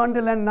left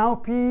bundle and now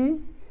PE,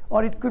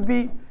 or it could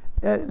be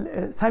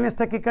sinus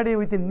tachycardia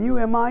with a new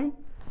MI.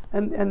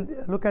 And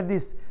look at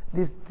this.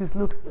 This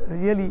looks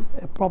really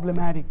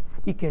problematic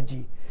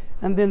EKG.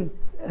 And then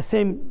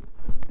same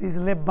is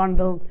left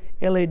bundle,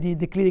 LAD,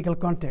 the clinical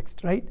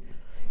context, right?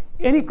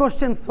 Any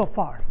questions so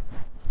far?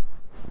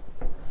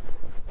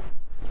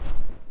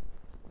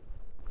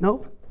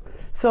 No?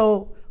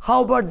 So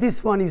how about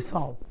this one you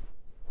solve?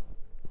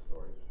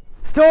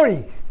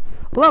 Story.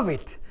 Love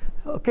it.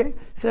 Okay.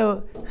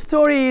 So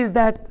story is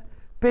that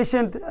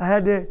patient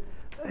had a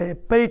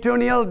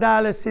peritoneal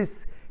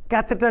dialysis,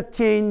 catheter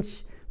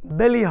change,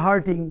 belly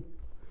hurting,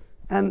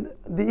 and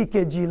the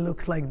EKG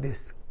looks like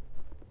this.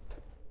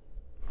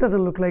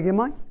 Doesn't look like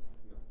MI?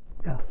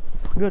 Yeah.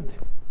 Good.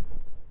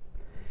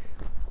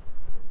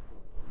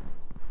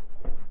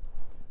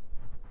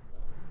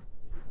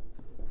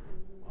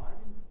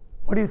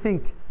 What do you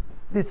think?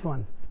 This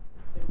one.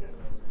 Can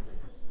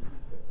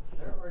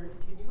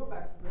you go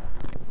back to that?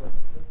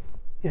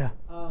 Yeah.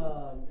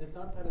 It's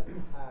not sinus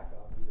attack,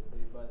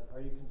 obviously, but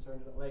are you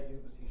concerned that, like, was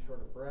he short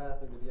of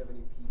breath, or did he have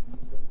any PE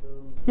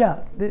symptoms? Yeah.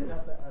 Not the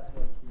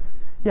S1.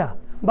 Yeah.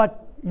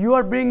 But you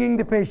are bringing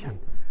the patient.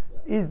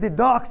 Yeah. Is the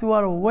docs who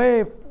are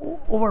way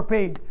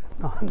overpaid?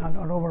 No,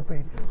 not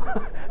overpaid.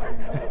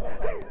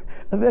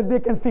 They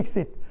can fix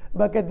it.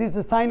 But this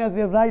is sinus,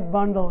 you have right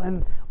bundle,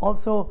 and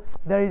also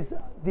there is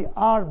the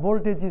R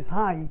voltage is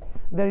high.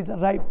 There is a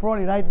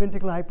probably right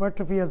ventricular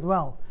hypertrophy as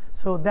well.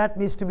 So that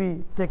needs to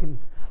be taken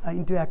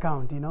into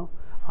account. You know,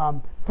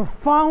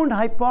 profound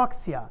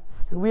hypoxia,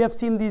 and we have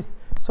seen this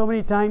so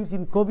many times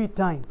in COVID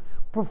time.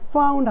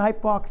 Profound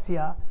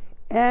hypoxia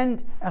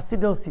and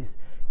acidosis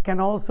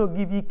can also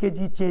give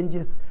EKG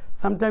changes.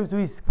 Sometimes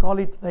we call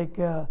it like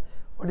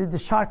what is the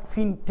shark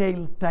fin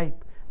tail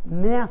type,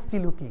 nasty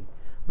looking.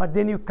 But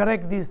then you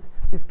correct this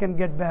can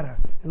get better.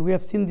 And we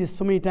have seen this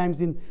so many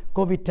times in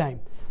COVID time.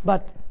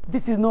 But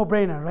this is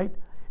no-brainer, right?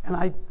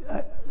 And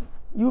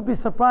you'd be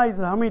surprised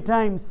how many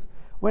times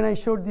when I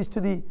showed this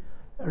to the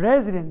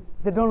residents,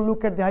 they don't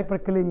look at the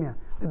hyperkalemia.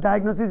 The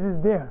diagnosis is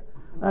there.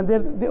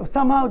 And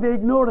somehow they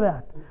ignore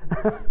that.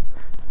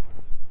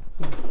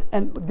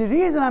 And the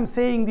reason I'm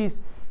saying this,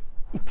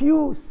 if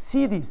you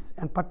see this,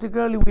 and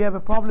particularly we have a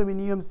problem in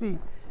UMC,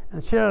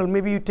 and Cheryl,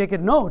 maybe you take a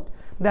note,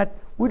 that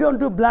we don't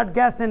do blood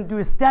gas and do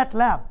a stat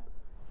lab.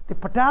 The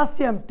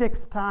potassium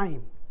takes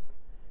time.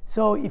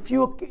 So if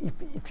you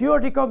are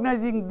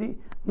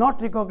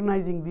not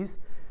recognizing this,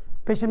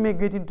 patient may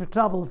get into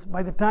troubles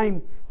by the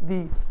time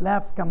the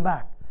labs come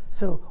back.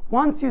 So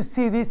once you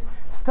see this,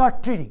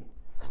 start treating.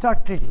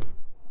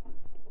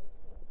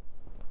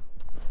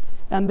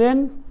 And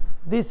then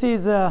this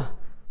is I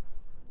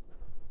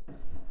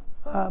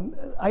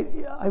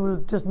will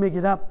just make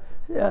it up.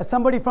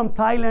 Somebody from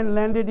Thailand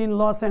landed in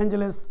Los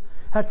Angeles,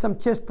 had some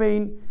chest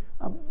pain,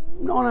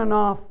 on and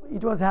off.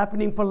 It was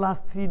happening for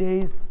last 3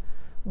 days,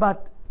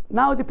 but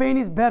now the pain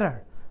is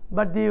better.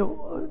 But the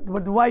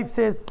wife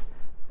says,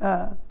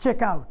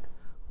 check out.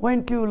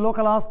 Went to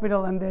local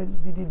hospital and then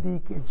they did the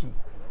EKG.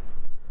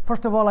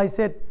 First of all, I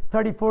said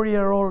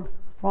 34-year-old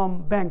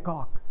from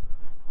Bangkok.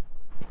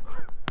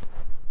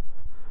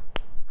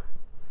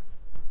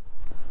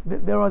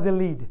 There was a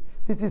lead.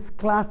 This is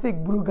classic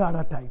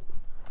Brugada type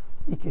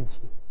EKG.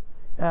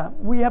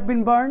 We have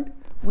been burned.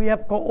 We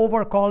have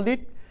overcalled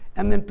it,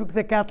 and then took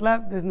the cath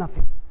lab. There's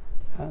nothing.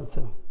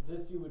 So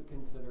this you would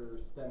consider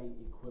STEMI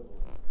equivalent,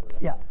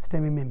 correct? Yeah,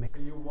 STEMI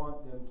mimics. So you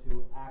want them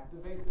to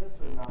activate this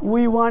or not?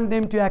 We want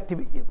them to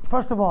activate.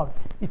 First of all,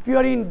 if you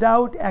are in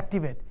doubt,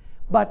 activate.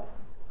 But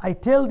I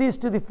tell this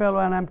to the fellow,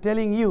 and I'm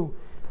telling you,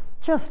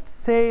 just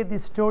say the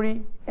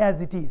story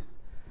as it is.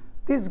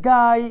 This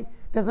guy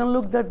doesn't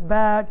look that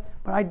bad,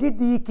 but I did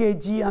the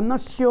EKG. I'm not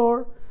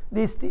sure.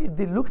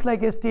 It looks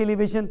like ST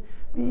elevation.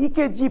 The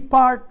EKG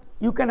part,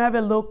 you can have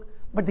a look,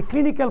 but the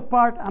clinical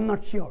part, I'm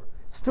not sure.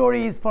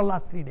 Story is for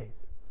last 3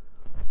 days.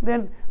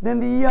 Then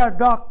the ER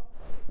doc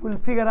will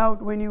figure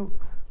out when you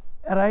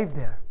arrive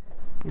there,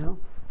 you know.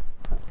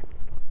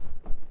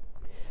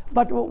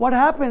 But what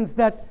happens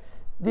that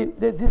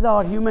this is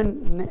our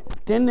human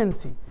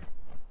tendency.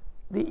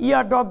 The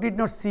ER doc did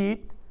not see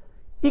it.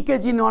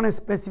 EKG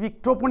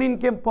non-specific, troponin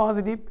came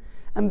positive,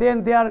 and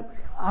then they are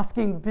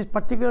asking,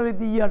 particularly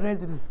the ER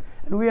residents,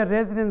 and we are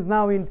residents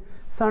now in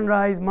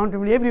Sunrise,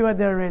 Mountain, everywhere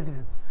there are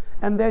residents.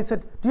 And they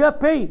said, do you have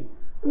pain?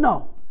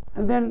 No.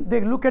 And then they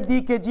look at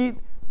the EKG,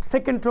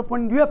 second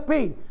troponin, do you have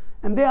pain?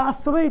 And they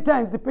ask so many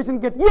times, the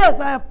patient gets, yes,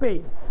 I have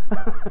pain.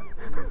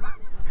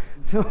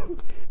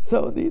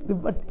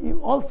 But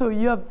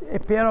you have a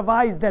pair of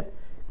eyes that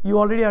you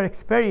already are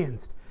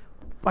experienced.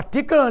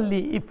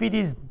 Particularly if it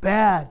is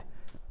bad,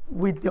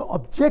 with the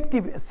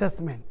objective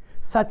assessment,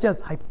 such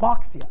as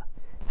hypoxia,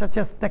 such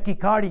as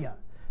tachycardia,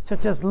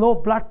 such as low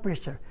blood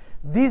pressure,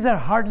 these are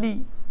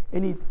hardly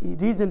any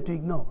reason to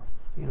ignore,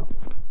 you know.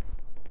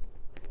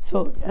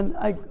 So, and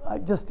I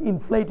just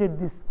inflated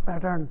this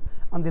pattern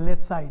on the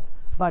left side,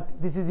 but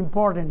this is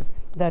important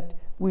that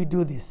we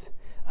do this.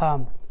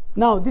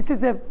 Now, this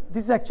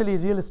is actually a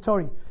real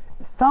story.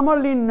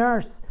 Summerlin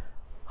nurse,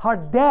 her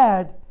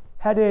dad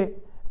had a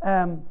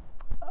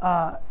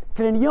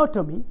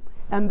craniotomy,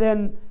 and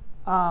then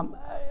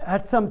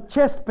had some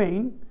chest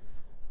pain,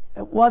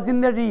 was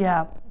in the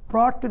rehab,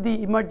 brought to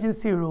the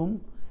emergency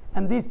room,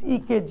 and this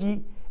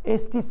EKG,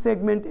 ST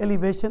segment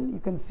elevation, you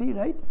can see,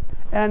 right?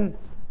 And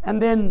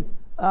then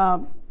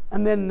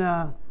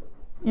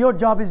your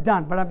job is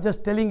done, but I'm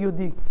just telling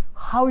you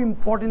how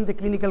important the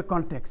clinical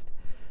context.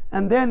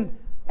 And then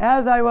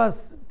as I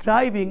was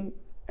driving,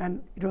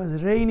 and it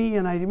was rainy,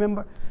 and I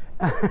remember,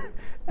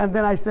 and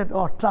then I said,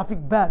 oh, traffic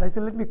bad. I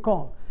said, let me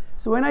call.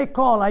 So when I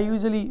call, I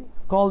usually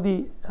call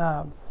the,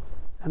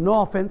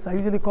 no offense, I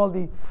usually call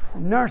the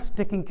nurse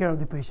taking care of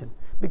the patient,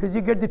 because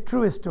you get the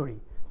true story.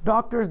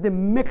 Doctors, they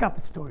make up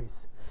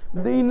stories.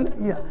 To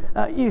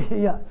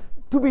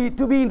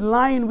be in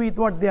line with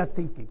what they are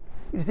thinking.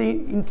 It's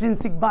an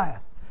intrinsic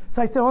bias.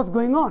 So I said, what's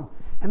going on?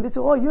 And they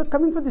said, oh, you're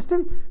coming for this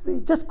study? So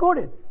just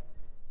coded.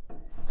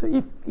 So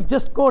if you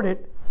just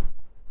coded,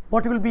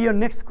 what will be your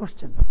next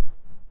question?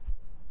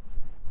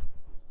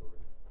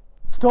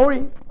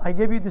 Story. I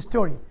gave you the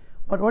story.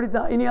 But what is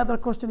any other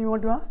question you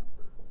want to ask?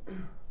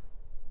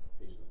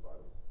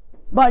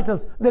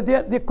 Vitals.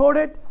 They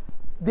coded,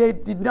 they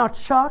did not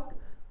shock,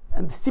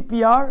 and the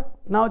CPR,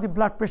 now the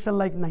blood pressure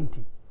like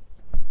 90,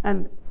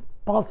 and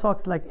pulse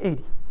ox like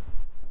 80.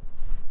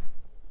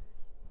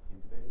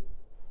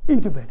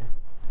 Intubated.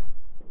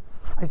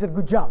 I said,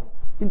 good job,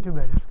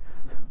 intubated.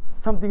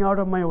 Something out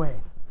of my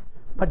way.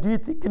 But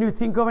can you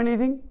think of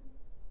anything?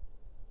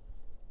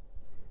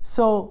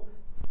 So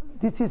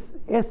this is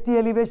ST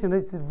elevation.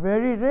 It's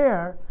very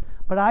rare,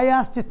 but I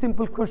asked a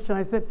simple question.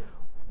 I said,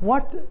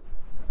 what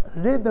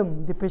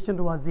rhythm the patient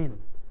was in?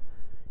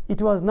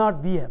 It was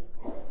not VF.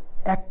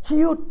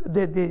 Acute,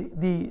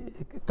 the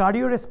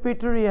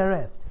cardiorespiratory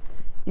arrest,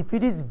 if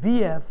it is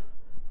VF,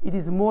 it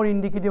is more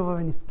indicative of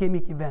an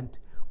ischemic event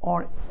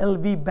or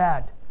LV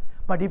bad.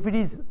 But if it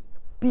is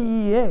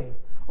PEA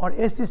or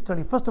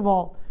asystole, first of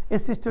all,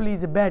 asystole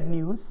is a bad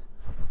news.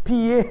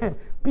 PEA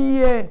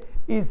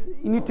is,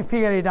 you need to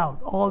figure it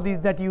out. All these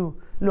that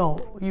you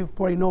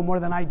probably know more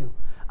than I do.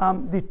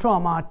 The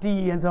trauma,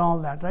 TE, and all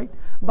that, right?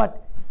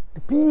 But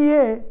the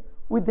PEA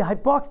with the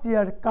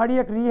hypoxia,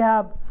 cardiac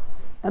rehab,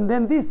 and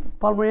then this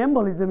pulmonary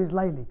embolism is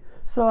likely.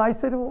 So I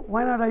said, well,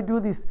 why not I do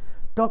this?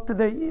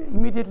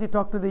 Immediately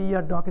talk to the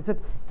ER doc. I said,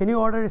 can you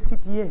order a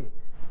CTA,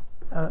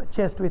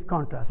 chest with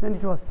contrast? And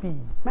it was PE,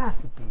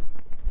 massive PE.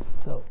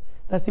 So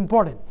that's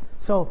important.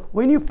 So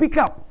when you pick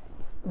up,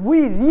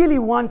 we really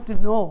want to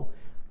know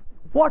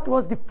what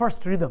was the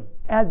first rhythm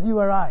as you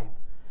arrive.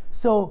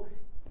 So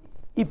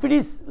if it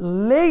is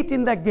late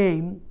in the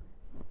game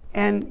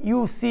and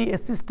you see a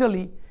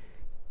systole,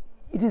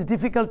 it is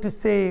difficult to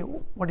say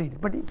what it is.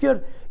 But if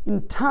you're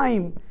in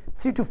time,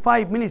 3 to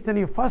 5 minutes, and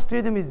your first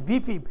rhythm is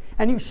VFib,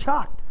 and you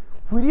shocked,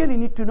 we really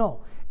need to know.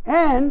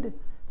 And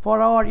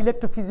for our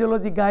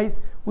electrophysiology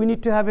guys, we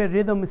need to have a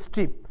rhythm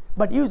strip.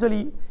 But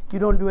usually, you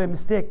don't do a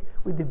mistake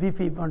with the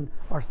VFib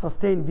or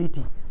sustained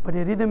VT. But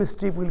a rhythm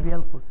strip will be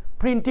helpful.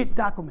 Print it,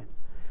 document.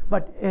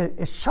 But a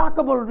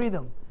shockable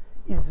rhythm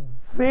is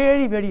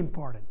very, very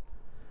important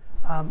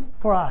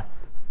for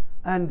us.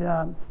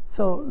 And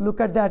so look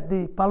at that.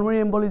 The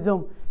pulmonary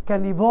embolism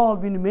can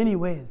evolve in many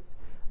ways.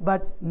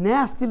 But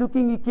nasty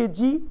looking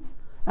EKG,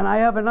 and I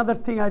have another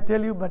thing I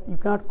tell you, but you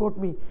cannot quote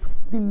me.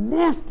 The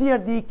nastier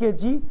the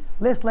EKG,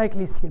 less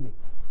likely ischemic.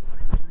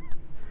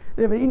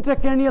 They have an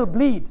intracranial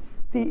bleed.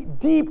 The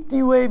deep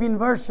T wave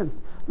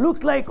inversions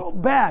looks like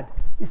bad.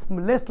 It's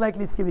less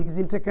likely ischemic. It's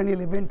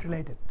intracranial event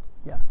related.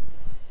 Yeah.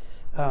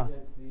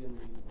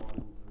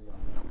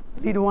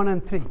 Lead 1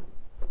 and 3.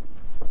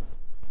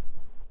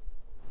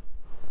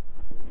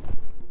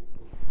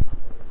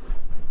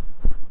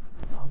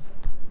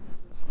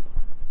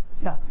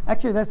 Yeah,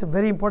 actually that's a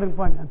very important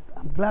point.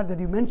 I'm glad that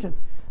you mentioned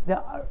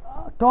the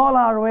tall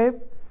R wave.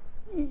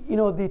 You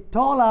know, the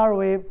tall R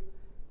wave,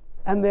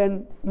 and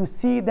then you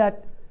see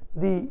that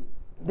the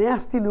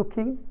nasty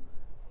looking,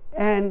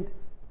 and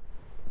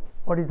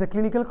what is the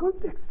clinical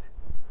context?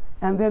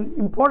 And then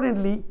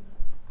importantly,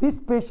 this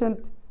patient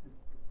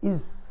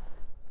is,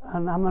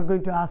 and I'm not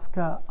going to ask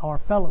our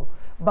fellow,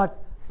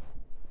 but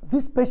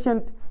this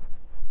patient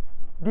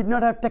did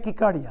not have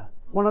tachycardia.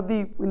 One of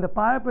the, in the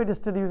pyopedia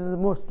studies, is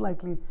most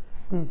likely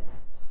the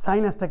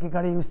sinus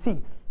tachycardia you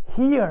see.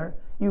 Here,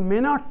 you may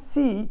not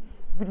see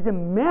if it is a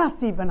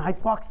massive and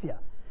hypoxia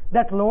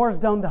that lowers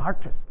down the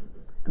heart rate.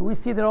 And we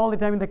see that all the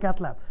time in the cath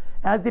lab.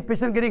 As the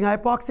patient getting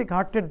hypoxic,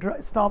 heart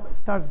rate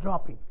starts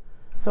dropping.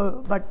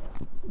 So, but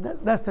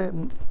that's a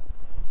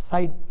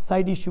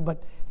side issue,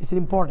 but it's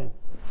important.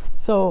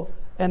 So,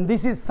 and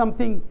this is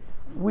something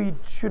we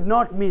should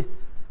not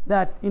miss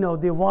that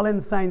the Wallen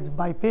signs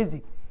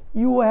biphasic.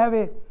 You have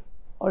an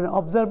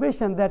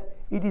observation that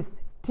it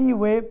is T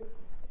wave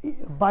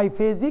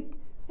biphasic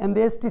and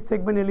the ST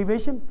segment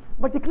elevation,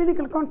 but the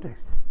clinical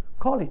context,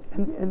 call it.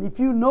 And if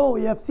you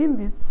have seen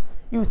this,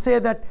 you say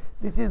that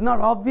this is not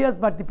obvious,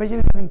 but the patient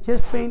is having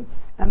chest pain,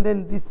 and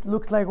then this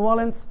looks like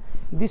Wallen's.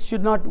 This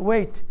should not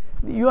wait.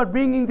 You are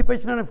bringing the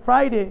patient on a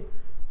Friday,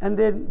 and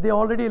then they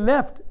already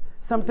left.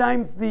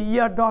 Sometimes the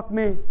ER doc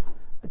may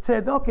say,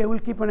 okay, we'll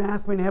keep an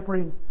aspirin,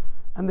 heparin,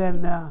 and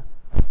then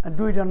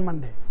do it on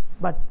Monday.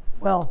 But,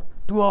 well,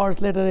 2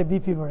 hours later, a B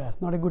fever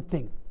has, not a good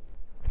thing.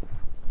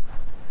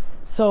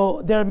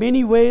 So there are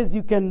many ways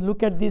you can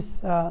look at this,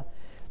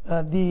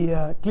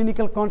 the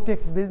clinical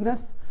context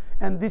business,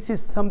 and this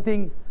is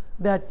something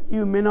that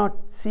you may not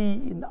see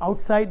in the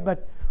outside,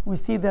 but we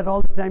see that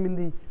all the time in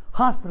the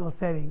hospital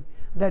setting,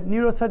 that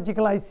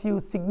neurosurgical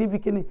ICU,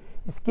 significant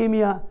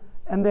ischemia,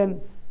 and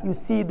then you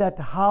see that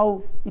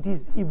how it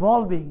is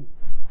evolving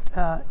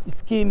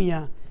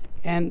ischemia,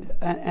 and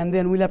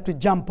then we'll have to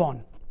jump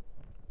on.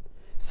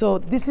 So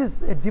this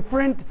is a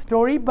different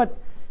story, but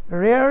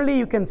rarely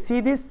you can see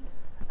this.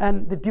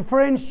 And the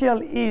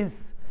differential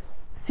is,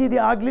 see the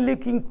ugly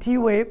looking T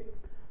wave,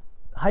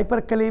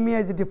 hyperkalemia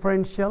is a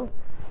differential.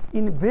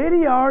 In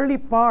very early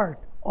part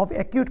of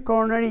acute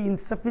coronary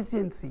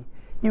insufficiency,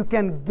 you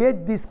can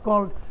get this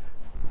called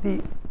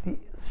the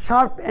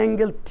sharp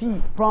angle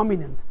T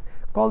prominence,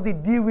 called the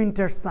De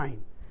Winter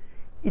sign.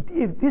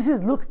 If this is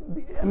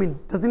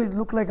doesn't it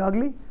look like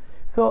ugly?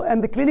 So,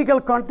 and the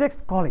clinical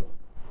context, call it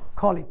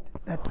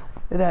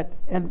that,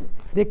 and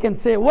they can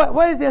say,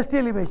 why is the ST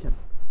elevation?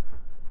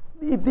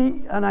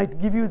 And I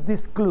give you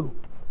this clue.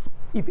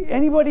 If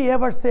anybody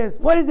ever says,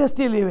 what is the ST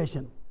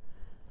elevation?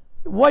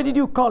 Why did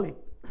you call it?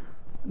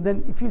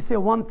 Then if you say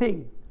one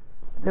thing,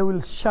 they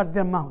will shut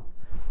their mouth.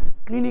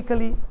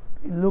 Clinically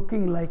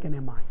looking like an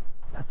MI.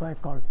 That's why I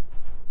called it.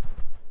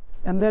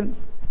 And then,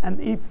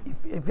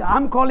 if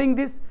I'm calling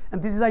this,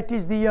 and this is I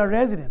teach the ER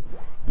resident,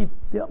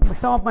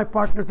 some of my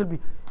partners will be,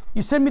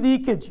 you send me the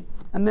EKG,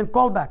 and then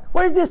call back.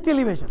 What is the ST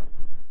elevation?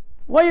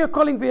 Why are you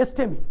calling for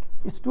STEMI?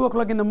 It's 2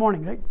 o'clock in the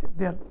morning, right?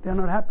 They're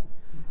not happy.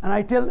 And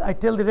I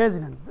tell the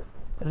resident,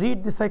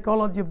 read the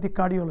psychology of the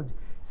cardiology.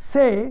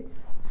 Say,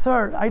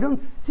 sir, I don't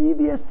see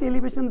the ST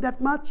elevation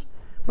that much,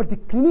 but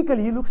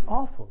clinically he looks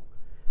awful.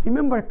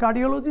 Remember,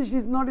 cardiologist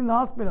is not in the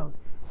hospital.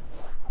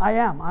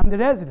 I'm the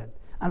resident.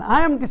 And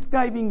I am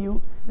describing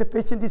you, the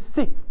patient is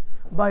sick.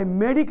 By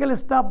medical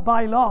staff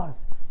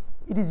bylaws,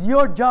 it is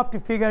your job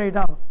to figure it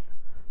out,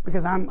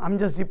 because I'm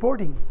just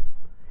reporting you.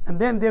 And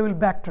then they will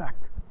backtrack.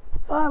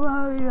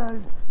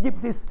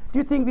 Give this. Do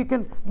you think we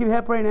can give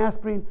heparin,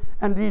 aspirin,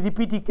 and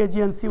repeat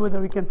EKG and see whether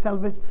we can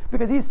salvage?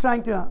 Because he's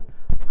trying to,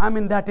 I'm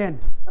in that end.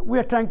 We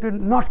are trying to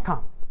not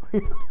come.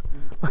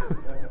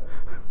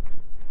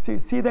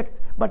 see that?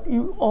 But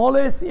you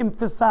always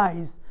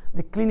emphasize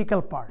the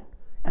clinical part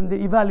and the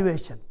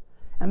evaluation.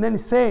 And then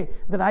say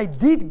that I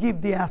did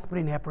give the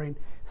aspirin, heparin,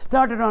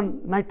 started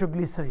on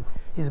nitroglycerin.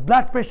 His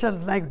blood pressure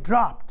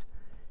dropped.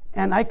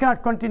 And I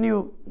cannot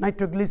continue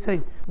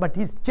nitroglycerin, but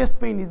his chest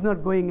pain is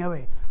not going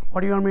away.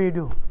 What do you want me to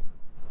do?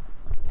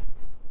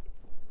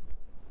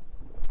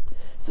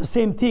 So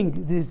same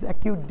thing, this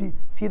acute,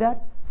 see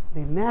that? The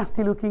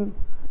nasty looking,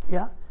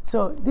 yeah.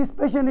 So this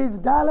patient is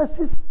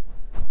dialysis,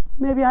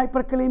 maybe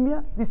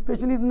hyperkalemia. This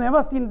patient is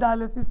never seen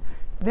dialysis,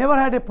 never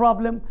had a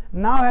problem.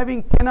 Now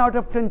having 10 out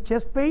of 10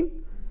 chest pain,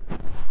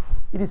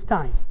 it is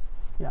time,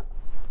 yeah.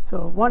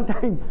 So one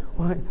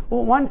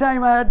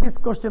time I had this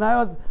question. I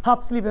was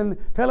half asleep and the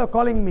fellow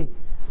calling me.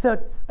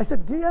 I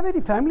said, do you have any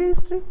family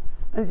history?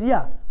 I said,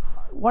 yeah.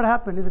 What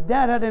happened? His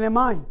dad had an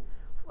MI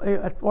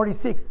at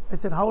 46. I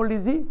said, how old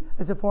is he?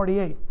 I said,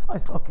 48. I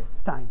said, okay,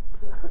 it's time.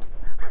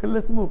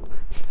 Let's move.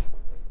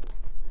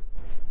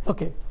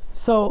 Okay,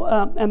 so,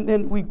 and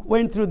then we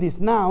went through this.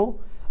 Now,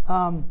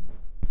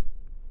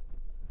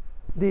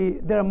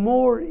 there are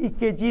more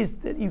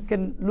EKGs that you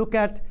can look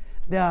at.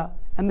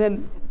 And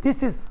then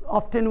this is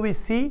often we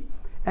see,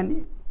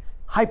 and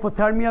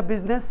hypothermia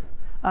business.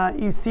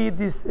 You see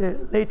this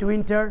late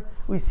winter,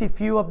 we see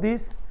few of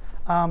these.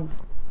 And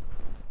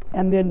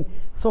then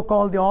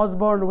so-called the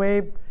Osborne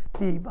wave,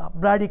 the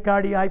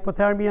bradycardia,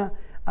 hypothermia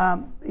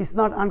is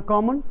not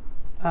uncommon,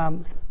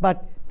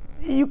 but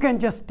you can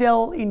just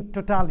tell in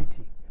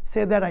totality.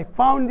 Say that I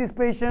found this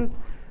patient,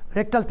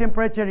 rectal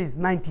temperature is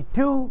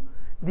 92,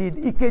 the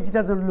EKG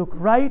doesn't look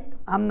right,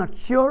 I'm not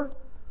sure,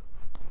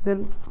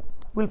 then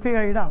we'll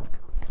figure it out.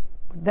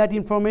 That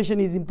information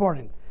is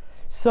important.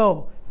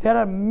 So there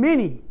are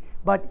many,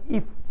 but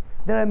if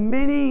there are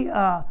many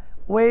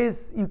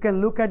ways you can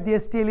look at the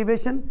ST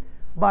elevation,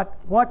 but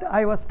what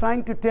I was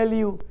trying to tell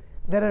you,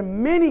 there are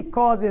many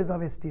causes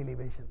of ST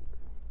elevation.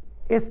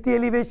 ST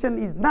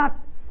elevation is not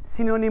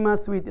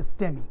synonymous with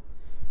STEMI.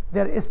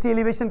 Their ST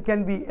elevation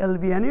can be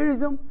LV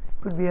aneurysm,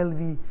 could be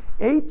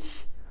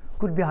LVH,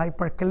 could be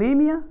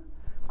hyperkalemia,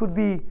 could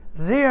be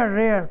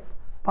rare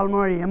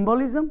pulmonary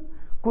embolism,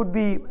 could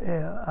be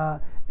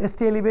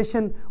ST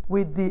elevation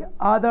with the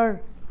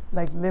other,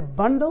 like left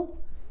bundle.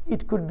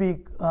 It could be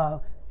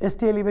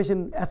ST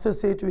elevation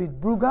associated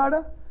with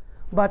Brugada,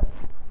 but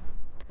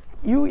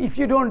if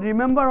you don't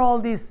remember all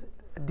these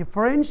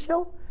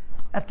differential,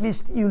 at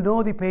least you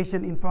know the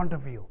patient in front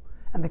of you,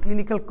 and the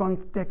clinical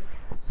context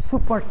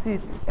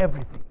supersedes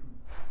everything.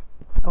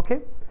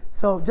 Okay,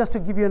 so just to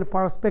give you a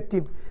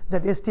perspective,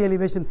 that ST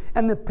elevation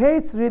and the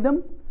paced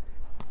rhythm.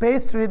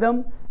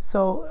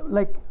 So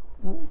like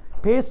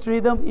paced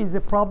rhythm is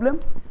a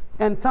problem,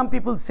 and some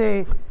people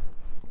say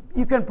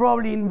you can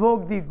probably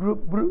invoke the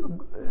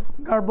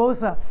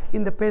Garbosa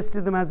in the paced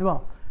rhythm as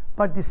well,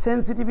 but the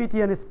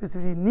sensitivity and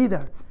specificity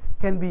neither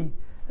can be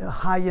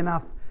high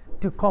enough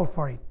to call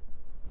for it.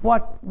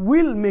 What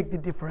will make the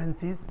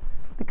difference is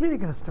the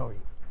clinical story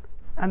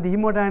and the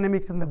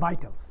hemodynamics and the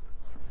vitals.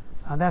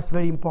 That's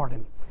very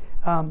important.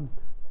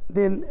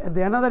 Then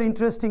another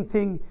interesting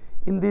thing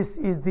in this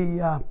is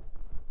the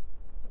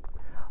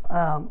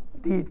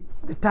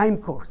time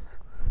course,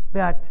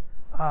 that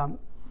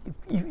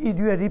if you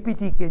do a repeat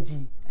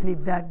EKG and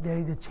if there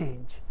is a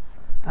change,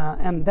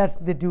 and that's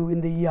they do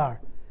in the ER.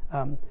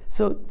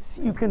 So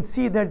you can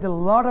see there's a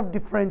lot of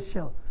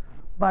differential,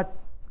 but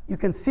you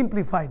can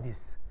simplify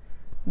this,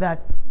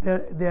 that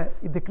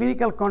if the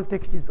clinical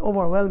context is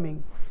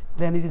overwhelming,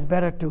 then it is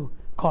better to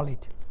call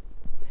it.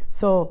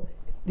 So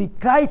the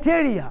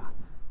criteria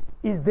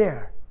is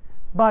there,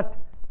 but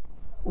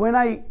when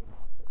I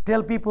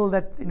tell people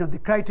that the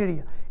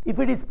criteria, if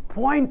it is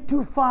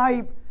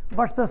 0.25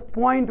 versus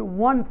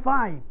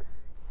 0.15,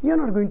 you're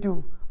not going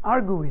to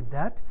argue with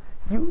that.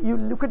 You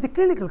look at the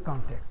clinical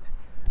context,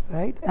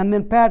 right? And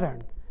then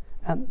pattern.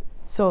 And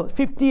so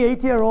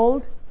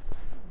 58-year-old.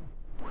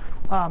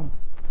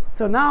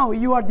 So now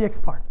you are the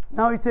expert.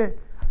 Now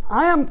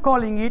I am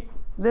calling it,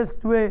 let's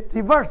do a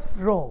reverse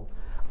role.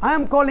 I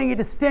am calling it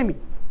a STEMI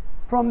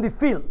from the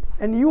field,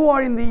 and you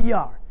are in the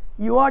ER.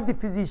 You are the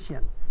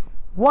physician.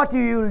 What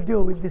you will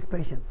do with this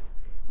patient?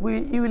 Will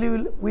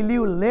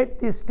you let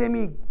the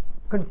STEMI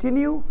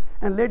continue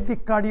and let the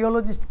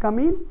cardiologist come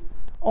in,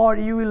 or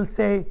you will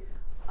say,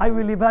 I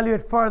will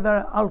evaluate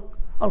further,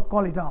 I'll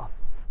call it off?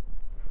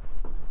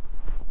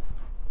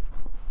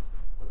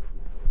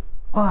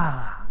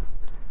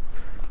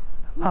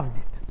 Loved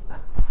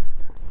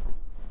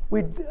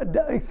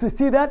it.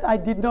 See that? I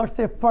did not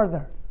say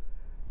further.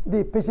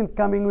 The patient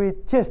coming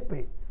with chest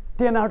pain,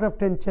 10 out of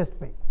 10 chest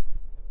pain,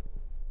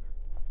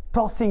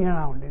 tossing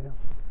around,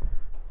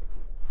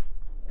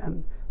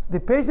 And the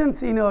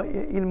patients,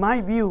 in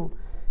my view,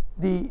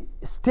 the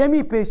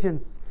STEMI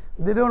patients,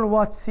 they don't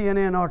watch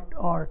CNN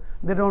or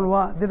they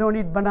don't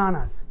eat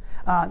bananas.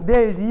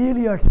 They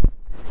really are,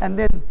 and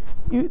then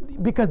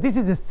because this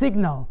is a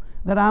signal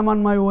that I'm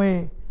on my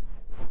way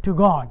to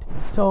God.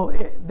 So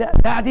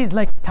that is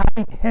like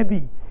tight,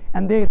 heavy,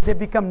 and they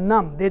become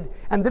numb.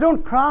 And they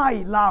don't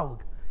cry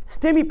loud.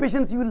 STEMI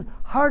patients, you will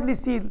hardly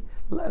see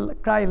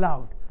cry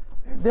loud.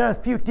 There are a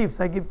few tips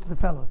I give to the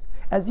fellows.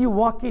 As you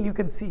walk in, you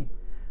can see.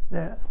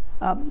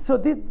 So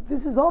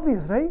this is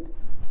obvious, right?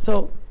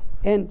 So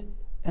and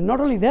not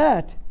only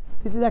that,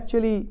 this is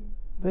actually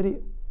very,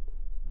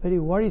 very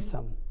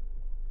worrisome.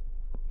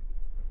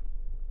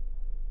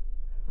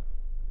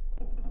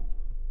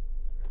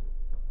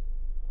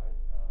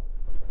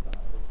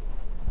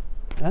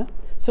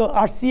 So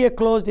RCA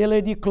closed,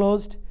 LAD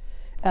closed,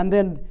 and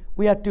then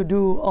we had to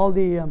do all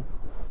the.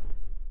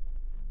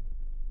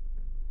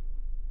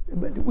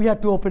 We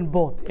had to open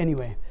both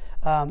anyway,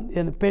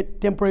 in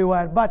temporary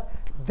wire. But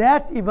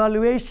that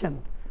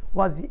evaluation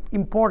was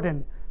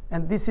important,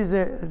 and this is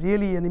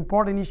really an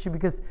important issue,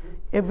 because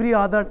every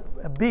other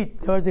bit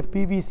there was a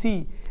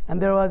PVC,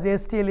 and there was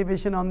ST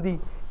elevation on the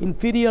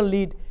inferior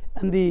lead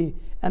and the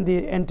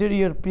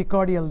anterior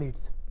precordial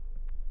leads.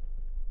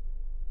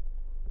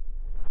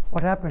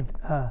 What happened?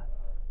 I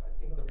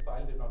think the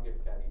file did not get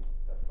carried.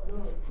 That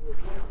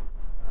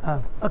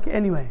file. Okay.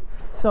 Anyway,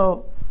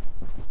 so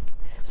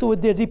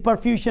with the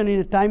reperfusion in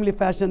a timely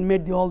fashion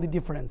made all the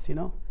difference,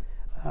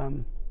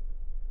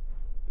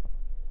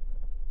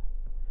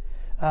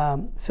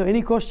 So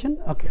any question?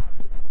 Okay.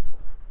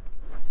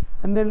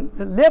 And then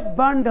the left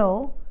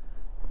bundle,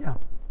 yeah. I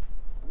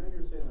know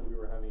you're saying that we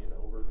were having an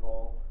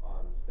overcall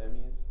on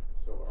STEMIs.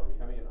 So are we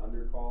having an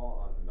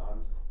undercall on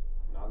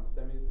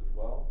non-STEMIs as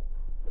well?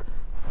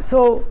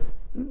 So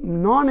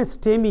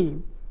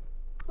non-STEMI,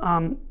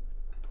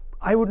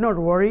 I would not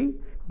worry,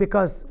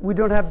 because we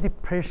don't have the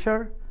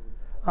pressure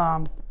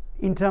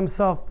in terms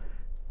of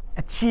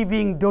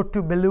achieving dot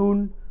to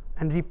balloon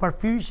and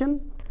reperfusion,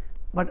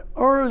 but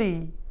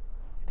early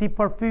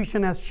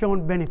reperfusion has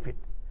shown benefit.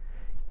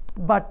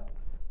 But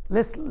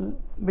let's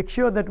make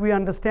sure that we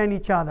understand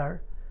each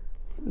other,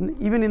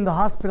 even in the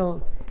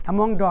hospital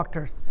among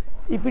doctors.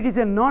 If it is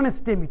a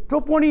non-STEMI,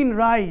 troponin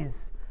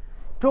rise,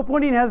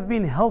 troponin has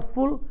been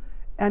helpful,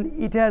 and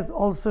it has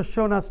also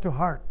shown us to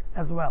hurt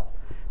as well.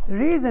 The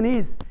reason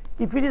is,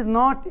 if it is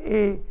not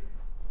a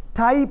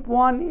type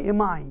 1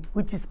 MI,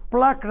 which is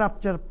plaque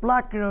rupture,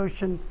 plaque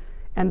erosion,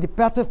 and the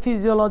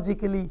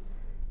pathophysiologically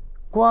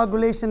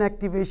coagulation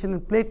activation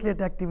and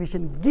platelet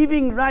activation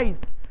giving rise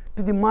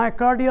to the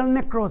myocardial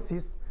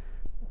necrosis,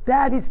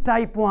 that is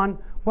type 1,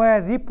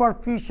 where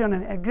reperfusion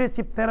and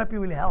aggressive therapy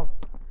will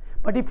help.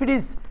 But if it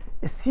is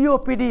a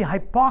COPD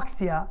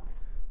hypoxia,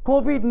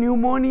 COVID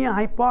pneumonia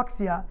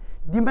hypoxia,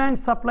 demand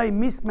supply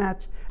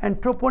mismatch, and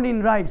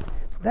troponin rise,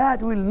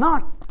 that will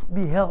not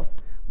be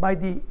helped by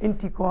the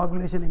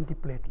anticoagulation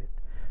antiplatelet.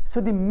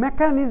 So the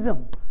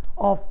mechanism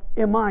of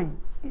MI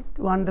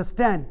to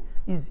understand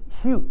is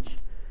huge.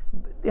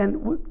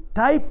 And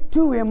type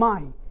 2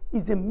 MI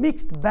is a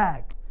mixed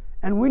bag,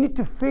 and we need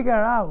to figure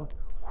out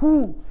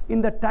who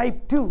in the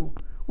type 2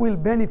 will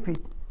benefit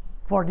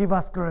for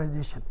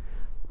revascularization.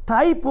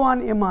 Type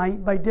 1 MI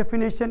by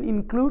definition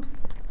includes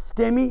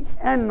STEMI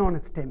and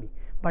non-STEMI,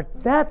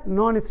 but that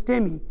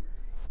non-STEMI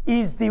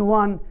is the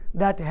one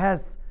that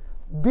has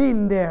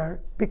been there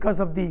because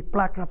of the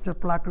plaque rupture,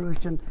 plaque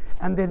erosion,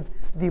 and then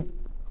the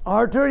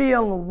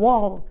arterial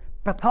wall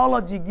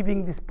pathology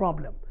giving this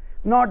problem,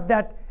 not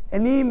that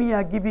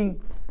anemia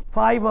giving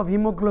 5 of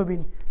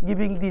hemoglobin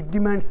giving the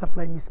demand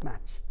supply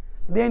mismatch.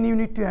 Then you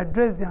need to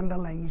address the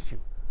underlying issue.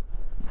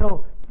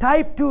 So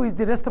type 2 is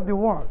the rest of the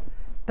world.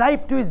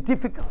 Type 2 is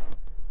difficult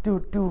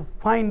to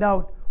find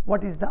out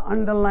what is the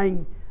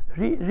underlying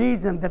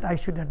reason that I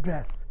should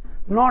address,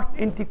 not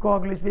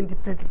anticoagulation,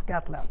 antiplatelet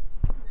cath lab.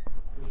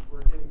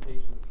 We're getting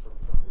patients from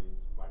some of these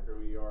micro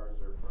ERs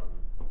or from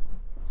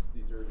just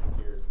these urgent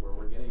cares where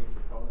we're getting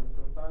troponin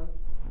sometimes,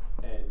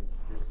 and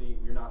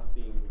you're not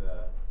seeing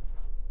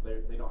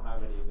they don't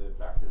have any of the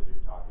factors that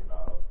you're talking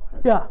about.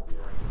 Yeah.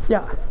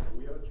 Yeah.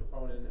 We have a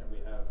troponin and we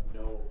have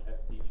no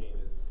ST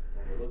changes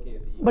when we're looking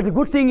at the EKG. But the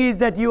good thing is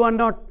that you are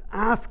not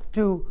asked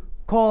to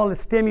call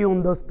STEMI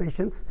on those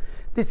patients.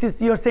 This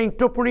is, you're saying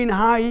troponin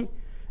high,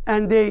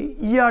 and the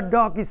ER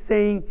doc is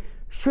saying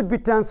should be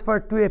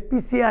transferred to a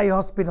PCI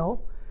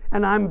hospital,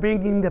 and I'm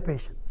bringing the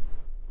patient.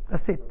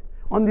 That's it.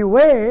 On the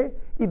way,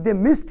 if they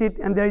missed it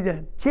and there is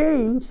a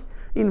change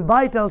in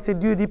vitals, say,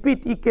 do you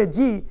repeat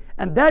EKG,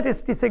 and that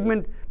ST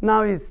segment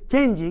now is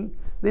changing,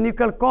 then you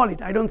can call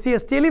it. I don't see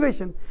ST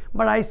elevation,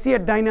 but I see a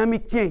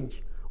dynamic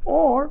change.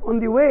 Or on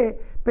the way,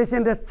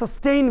 patient has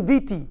sustained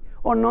VT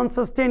or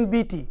non-sustained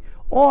VT,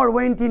 or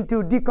went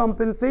into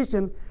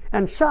decompensation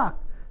and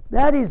shock.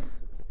 That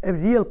is a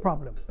real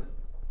problem.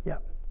 Yeah.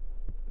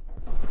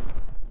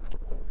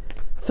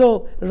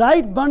 So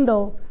right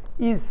bundle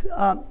is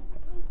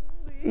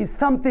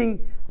something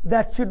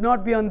that should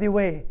not be on the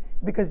way,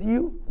 because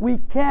we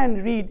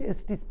can read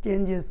ST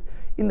changes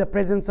in the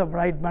presence of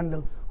right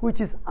bundle,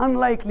 which is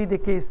unlikely the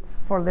case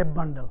for left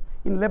bundle.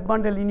 In left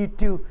bundle, you need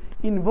to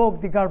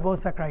invoke the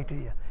Garbosa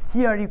criteria.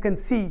 Here you can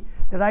see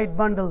the right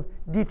bundle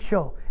did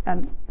show,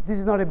 and this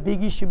is not a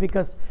big issue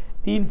because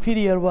the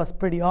inferior was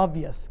pretty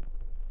obvious.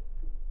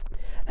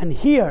 And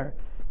here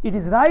it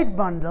is right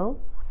bundle,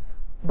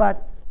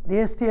 but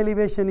the ST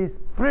elevation is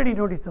pretty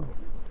noticeable.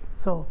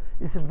 So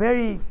it's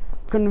very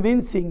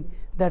convincing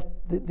that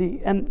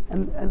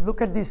and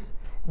look at this,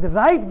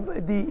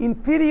 the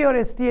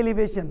inferior ST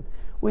elevation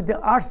with the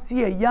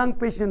RCA young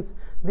patients,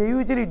 they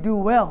usually do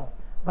well,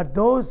 but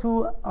those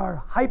who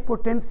are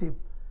hypotensive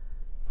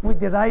with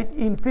the right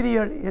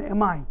inferior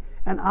MI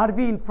and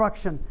RV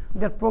infraction,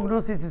 their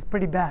prognosis is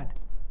pretty bad.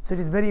 So it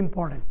is very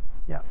important.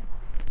 Yeah.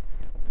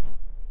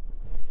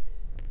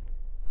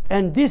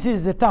 And this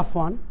is a tough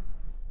one.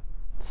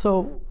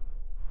 So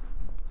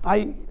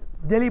I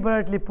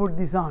deliberately put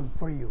this on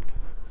for you.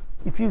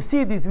 If you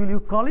see this, will you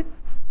call it?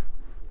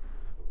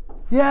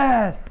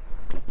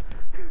 Yes.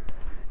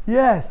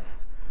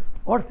 Yes.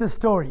 What's the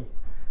story?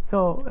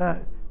 So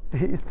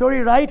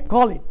story right,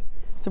 call it.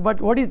 So but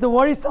what is the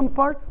worrisome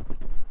part?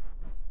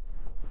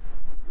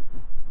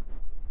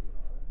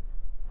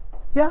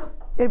 Yeah,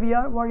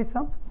 AVR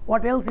worrisome.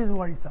 What else is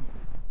worrisome?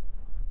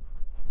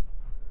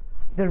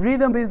 The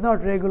rhythm is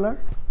not regular.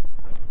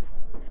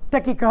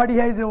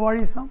 Tachycardia is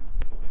worrisome.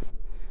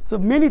 So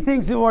many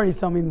things are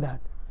worrisome in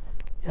that.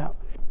 Yeah.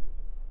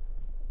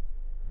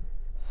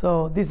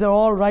 So these are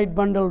all right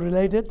bundle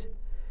related.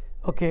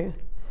 Okay.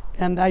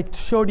 And I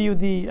showed you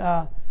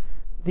the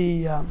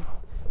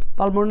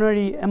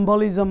pulmonary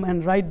embolism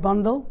and right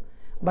bundle,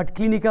 but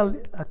clinical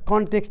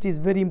context is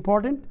very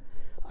important.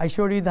 I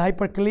showed you the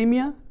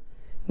hyperkalemia.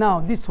 Now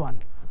this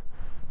one.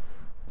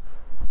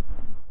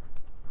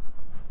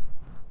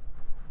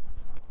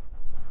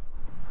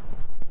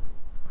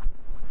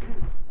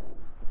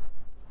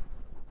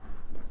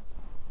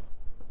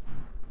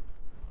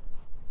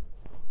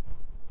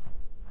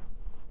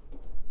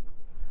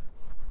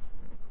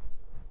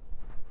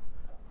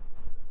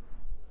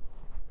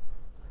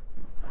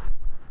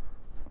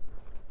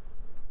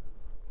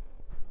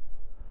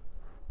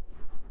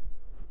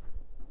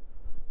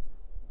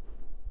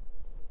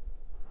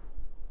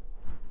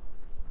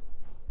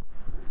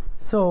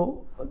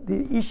 So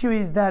the issue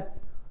is that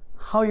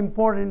how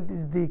important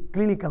is the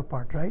clinical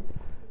part, right?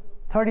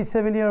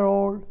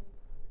 37-year-old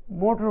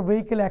motor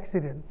vehicle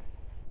accident,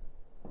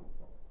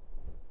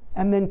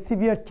 and then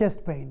severe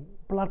chest pain,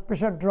 blood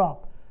pressure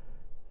drop.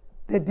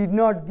 They did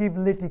not give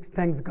lytics,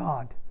 thanks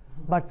God.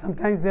 But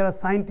sometimes there are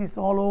scientists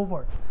all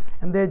over,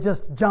 and they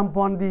just jump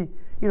on the,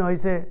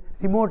 it's a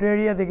remote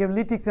area, they give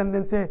lytics and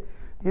then say,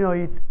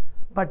 it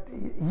But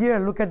here,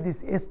 look at this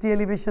ST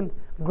elevation,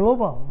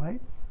 global,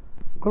 right?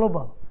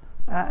 Global.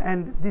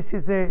 And this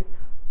is a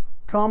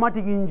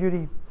traumatic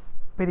injury,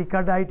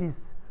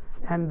 pericarditis,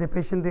 and the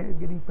patient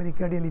getting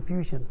pericardial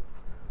effusion.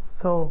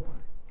 So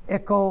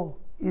echo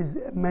is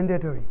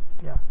mandatory.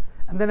 Yeah.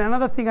 And then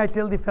another thing I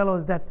tell the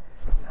fellows that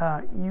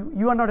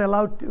you are not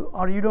allowed to,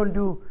 or you don't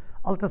do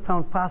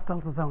ultrasound, fast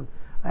ultrasound.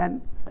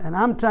 And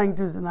I'm trying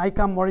to, and I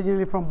come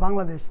originally from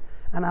Bangladesh,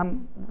 and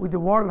I'm with the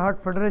World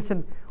Heart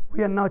Federation.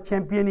 We are now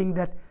championing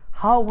that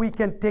how we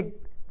can take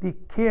the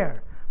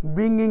care,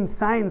 bringing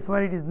science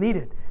where it is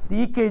needed.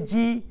 The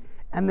EKG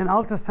and then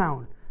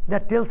ultrasound,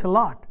 that tells a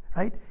lot,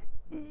 right?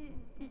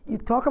 You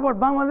talk about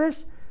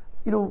Bangladesh,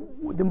 you know,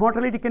 the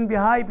mortality can be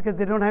high because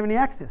they don't have any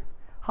access.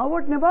 How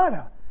about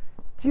Nevada?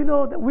 Do you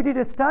know that we did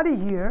a study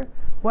here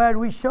where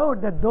we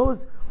showed that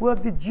those who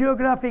have the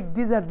geographic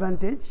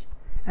disadvantage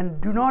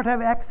and do not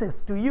have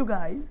access to you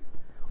guys,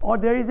 or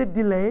there is a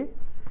delay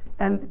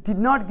and did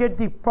not get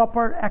the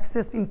proper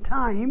access in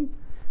time,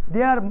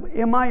 their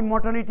MI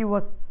mortality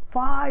was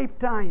 5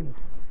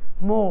 times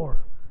more.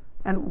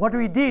 And what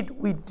we did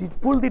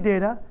pull the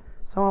data.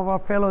 Some of our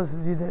fellows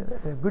did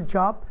a good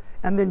job,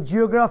 and then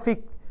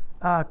geographic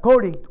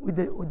coding with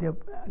the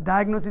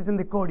diagnosis and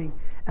the coding,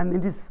 and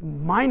it is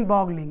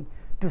mind-boggling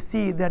to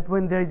see that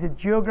when there is a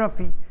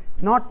geography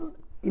not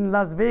in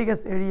Las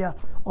Vegas area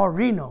or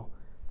Reno,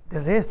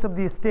 the rest of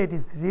the state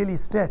is really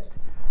stretched,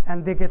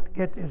 and they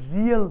get a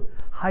real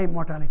high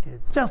mortality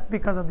just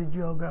because of the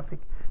geographic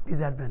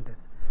disadvantage.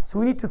 So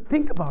we need to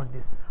think about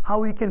this, how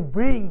we can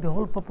bring the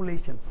whole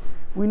population.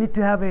 We need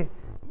to have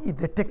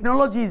the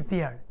technology is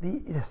there,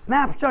 the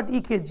snapshot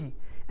EKG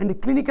and the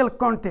clinical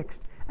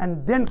context,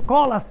 and then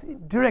call us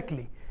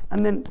directly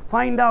and then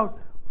find out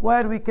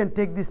where we can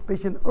take this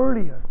patient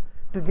earlier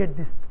to get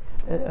this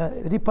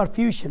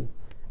reperfusion,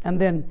 and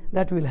then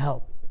that will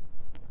help.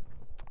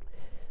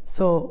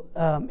 So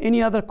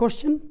any other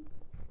question?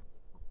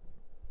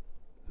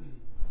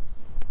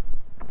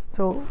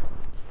 So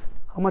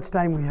how much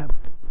time we have?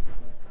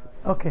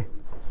 Okay,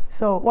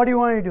 so what do you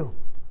want to do?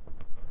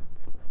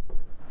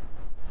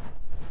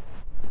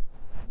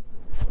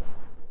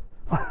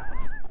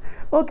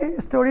 Okay,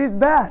 story is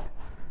bad,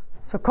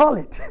 so call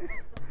it.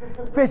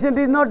 Patient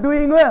is not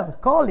doing well,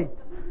 call it.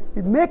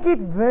 Make it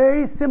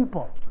very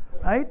simple,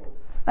 right?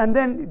 And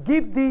then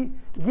give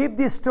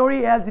the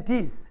story as it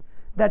is,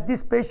 that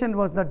this patient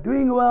was not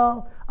doing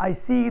well. I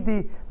see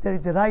there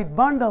is a right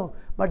bundle,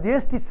 but the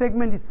ST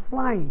segment is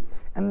flying.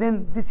 And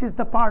then this is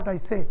the part I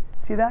say,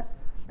 see that?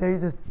 There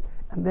is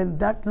and then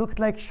that looks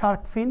like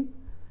shark fin.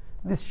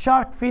 This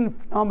shark fin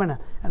phenomena,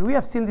 and we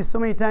have seen this so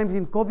many times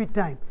in COVID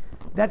time,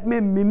 that may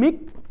mimic,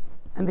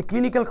 and the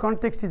clinical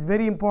context is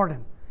very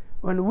important.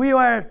 When we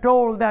were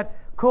told that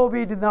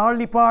COVID in the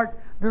early part,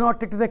 do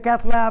not take to the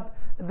cath lab,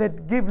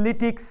 that give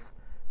lytics,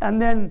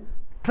 and then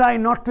try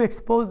not to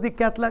expose the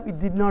cath lab, it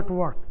did not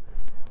work.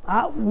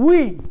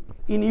 We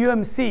in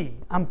UMC,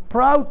 I'm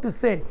proud to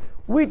say,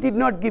 we did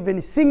not give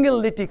any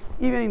single lytics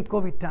even in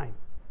COVID time.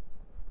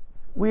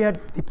 We had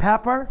the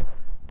paper,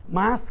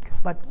 mask,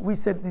 but we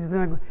said this is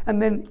not good.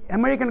 And then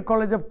American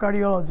College of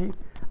Cardiology,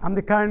 I'm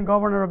the current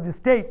governor of the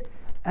state,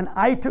 and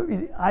I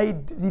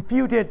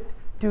refuted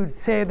to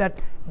say that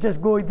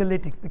just go with the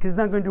lytics because it's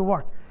not going to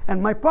work.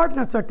 And my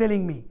partners are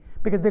telling me,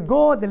 because they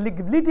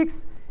give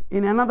lytics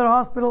in another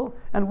hospital,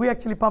 and we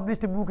actually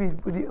published a book,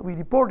 we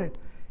reported.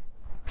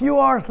 Few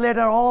hours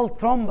later, all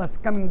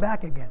thrombus coming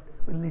back again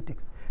with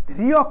lytics. The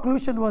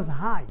reocclusion was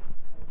high,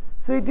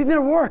 so it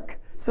didn't work.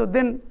 So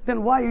then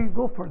why you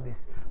go for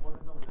this?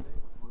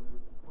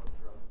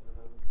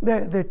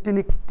 The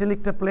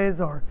tenecteplase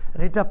or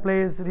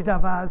ritaplase,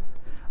 ritavas,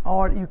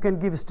 or you can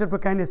give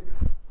streptokinase.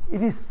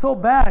 It is so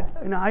bad.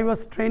 You know, I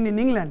was trained in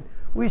England.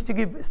 We used to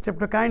give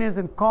streptokinase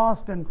and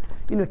cost and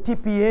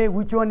TPA,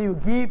 which one you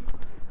give.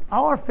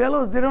 Our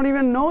fellows, they don't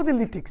even know the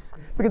lytics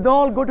because they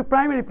all go to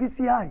primary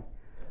PCI.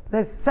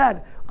 That's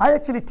sad. I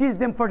actually teach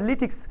them for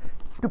lytics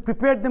to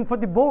prepare them for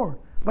the board,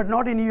 but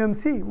not in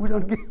UMC. We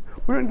don't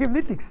give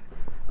lytics.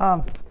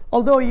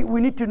 Although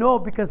we need to know,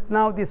 because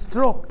now the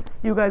stroke,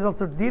 you guys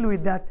also deal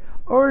with that.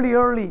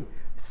 Early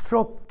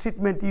stroke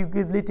treatment, you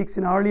give lytics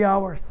in early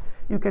hours,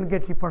 you can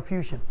get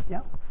reperfusion.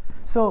 Yeah.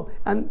 So,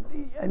 and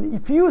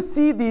if you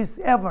see this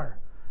ever,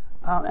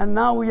 and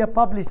now we have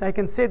published, I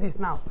can say this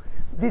now.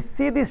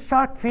 See this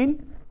shark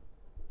fin?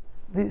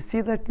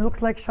 See that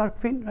looks like shark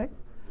fin, right?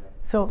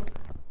 So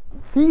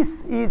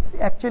this is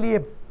actually a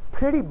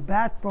pretty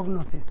bad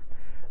prognosis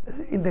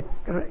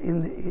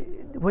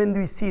when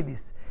we see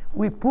this.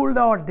 We pulled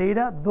our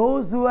data.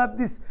 Those who have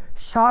this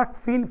shark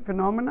fin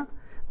phenomena,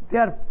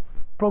 their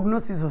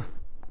prognosis was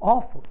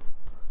awful,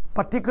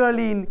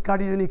 particularly in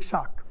cardiogenic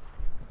shock.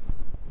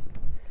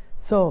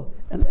 So,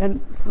 and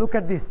look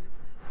at this.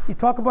 You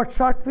talk about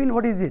shark fin,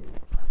 what is it?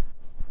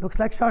 Looks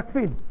like shark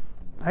fin,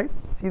 right?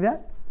 See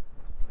that?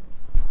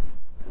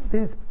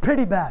 This is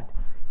pretty bad.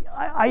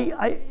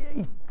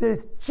 There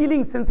is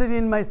chilling sensation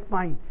in my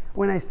spine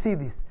when I see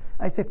this.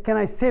 I said, can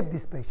I save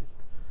this patient?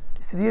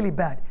 It's really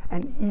bad,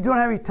 and you don't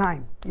have any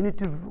time. You need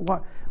to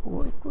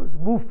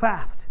move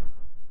fast.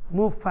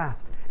 move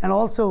fast, and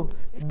also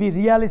be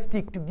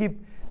realistic to give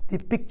the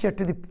picture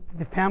to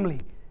the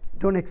family.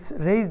 Don't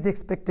raise the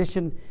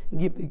expectation.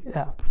 Give.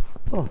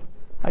 Oh,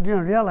 I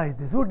didn't realize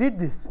this. Who did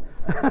this?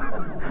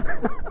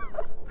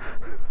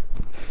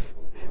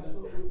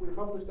 We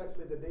published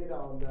actually the data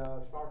on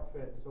the shark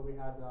fin. So we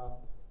had a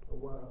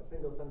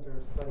single center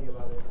study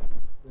about it.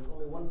 There's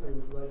only one study,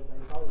 which was an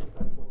Italian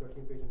study for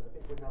 13 patients. I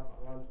think we have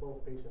around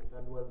 12 patients,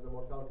 and the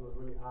mortality was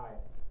really high.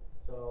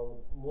 So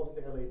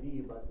mostly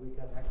LAD, but we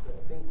can actually,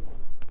 I think,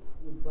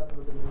 with better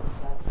recommended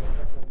faster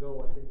and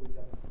go, I think we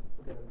can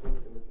improve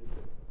it in the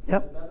future.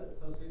 Yep. Is that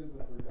associated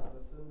with Brugada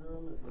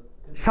syndrome?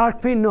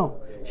 Shark fin, no.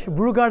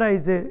 Brugada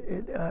is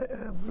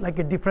like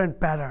a different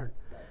pattern,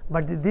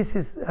 but this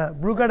is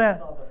Brugada.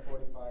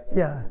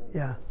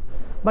 Yeah.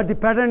 But the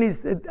pattern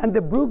is, and the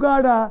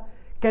Brugada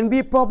can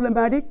be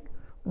problematic,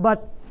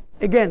 but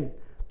again,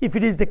 if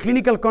it is the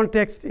clinical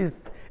context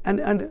is,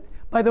 and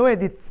by the way,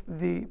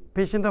 the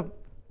patient that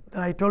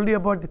I told you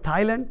about, the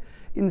Thailand,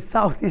 in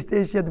Southeast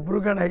Asia, the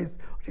Brugada is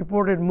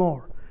reported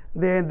more.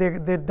 They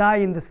die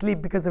in the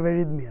sleep because of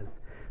arrhythmias.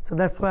 So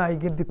that's why I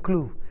give the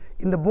clue.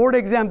 In the board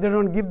exam, they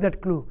don't give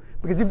that clue,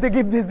 because if they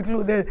give this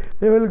clue,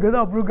 they will go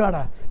to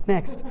Brugada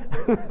next.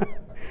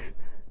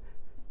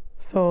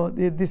 So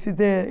this is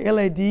the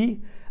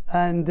LID,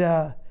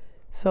 and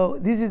so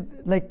this is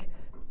like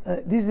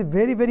this is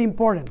very, very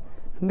important.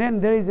 And then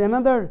there is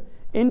another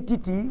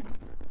entity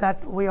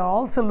that we are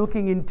also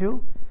looking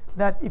into.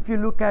 That if you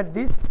look at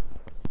this,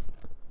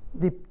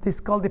 this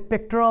called the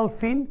pectoral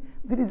fin.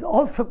 This is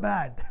also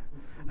bad.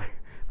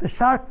 The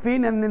shark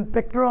fin and then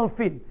pectoral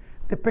fin.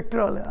 The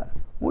pectoral.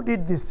 Who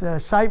did this?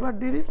 Shiva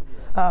did it.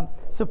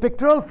 So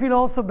pectoral fin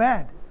also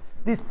bad.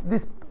 These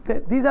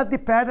are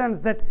the patterns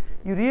that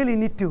you really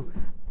need to.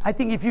 I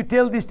think if you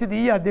tell this to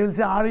the ER, they will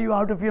say, "Are you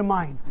out of your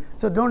mind?"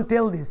 So don't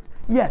tell this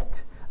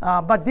yet.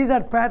 But these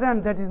are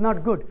patterns that is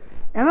not good.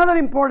 Another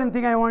important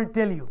thing I want to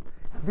tell you.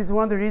 This is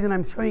one of the reasons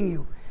I'm showing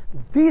you.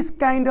 This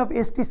kind of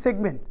ST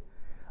segment,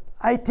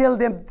 I tell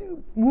them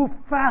to move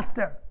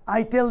faster.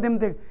 I tell them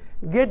to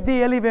get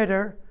the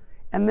elevator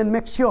and then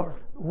make sure.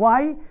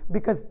 Why?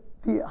 Because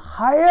the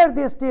higher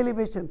the ST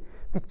elevation,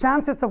 the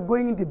chances of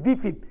going into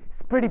VFib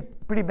is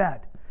pretty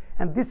bad.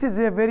 And this is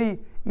a very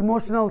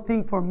emotional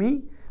thing for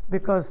me,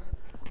 because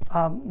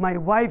my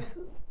wife's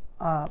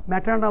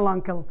maternal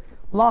uncle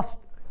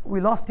we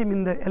lost him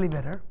in the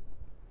elevator.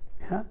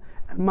 Yeah?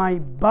 And my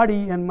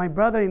buddy and my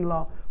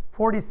brother-in-law,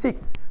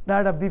 46,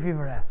 died of VFib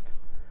arrest,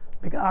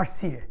 because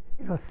RCA.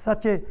 It was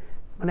such a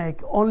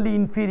only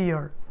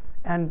inferior,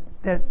 and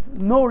there's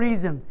no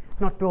reason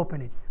not to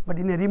open it. But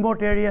in a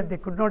remote area, they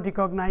could not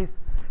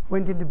recognize,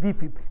 went into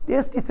VFib.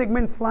 The ST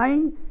segment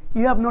flying,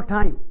 you have no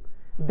time.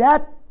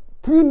 That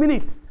 3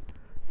 minutes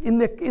in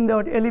the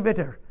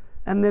elevator,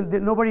 and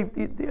then nobody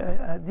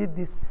did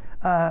this,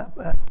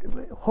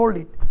 hold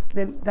it,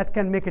 then that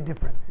can make a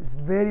difference. It's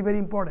very, very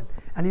important.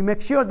 And you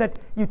make sure that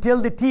you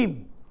tell the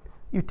team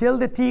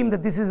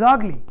that this is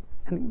ugly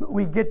and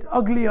will get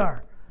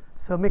uglier.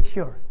 So make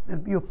sure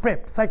that you're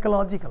prepped,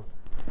 psychological.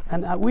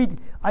 And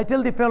I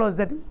tell the fellows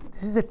that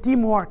this is a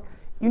teamwork.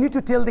 You need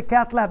to tell the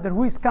cath lab that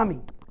who is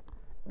coming.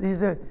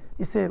 This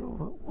is a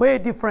way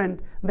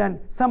different than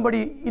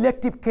somebody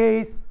elective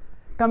case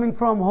coming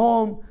from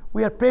home.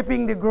 We are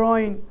prepping the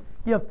groin.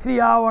 You have 3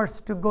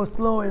 hours to go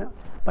slow.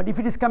 But if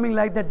it is coming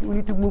like that, we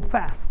need to move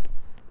fast.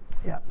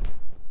 Yeah.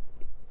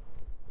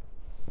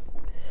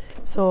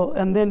 So,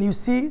 and then you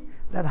see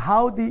that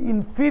how the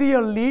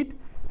inferior lead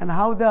and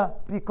how the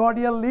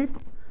precordial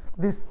leads.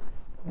 This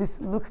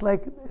looks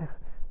like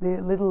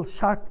the little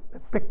shark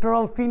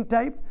pectoral fin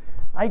type.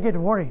 I get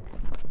worried.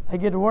 I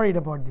get worried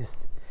about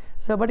this.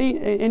 So, but in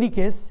any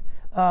case,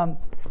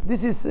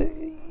 this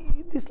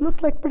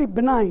looks like pretty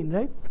benign,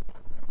 right?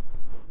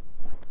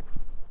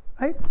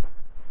 Right?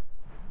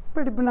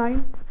 Pretty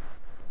benign.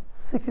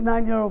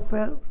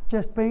 69-year-old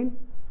chest pain,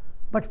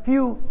 but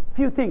few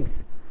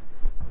things.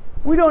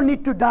 We don't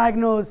need to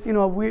diagnose.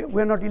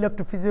 We're not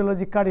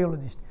electrophysiology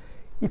cardiologists.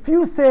 If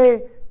you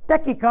say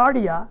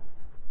tachycardia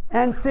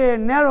and say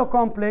narrow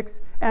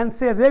complex and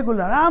say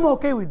regular, I'm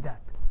okay with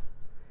that.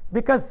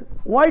 Because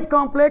wide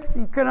complex,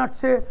 you cannot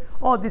say,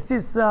 oh, this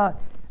is wide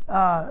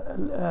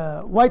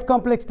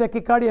complex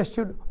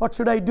tachycardia. What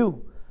should I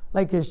do?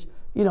 Like, and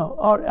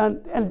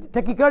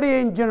tachycardia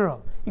in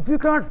general. If you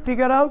cannot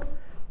figure out,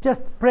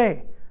 just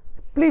pray.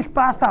 Please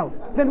pass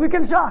out. Then we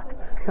can shock.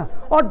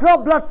 Or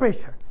drop blood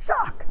pressure.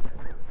 Shock.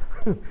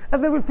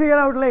 And then we'll figure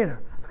out later.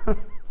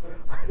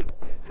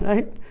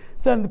 Right?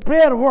 So the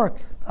prayer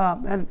works.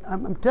 And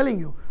I'm telling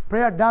you,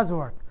 prayer does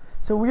work.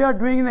 So we are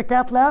doing in the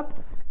cath lab,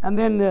 and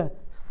then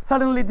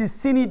suddenly the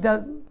cine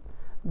does,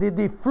 the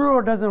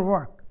fluoro doesn't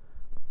work.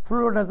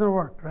 Fluoro doesn't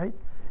work, right?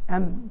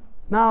 And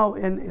now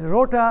in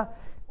rota,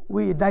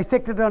 we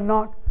dissected or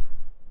not.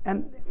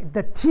 And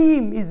the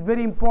team is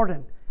very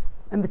important.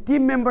 And the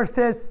team member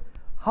says,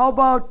 how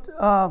about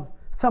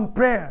some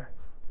prayer?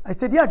 I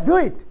said, yeah, do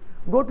it.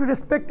 Go to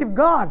respective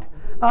God.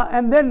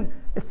 And then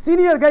a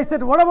senior guy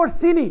said, what about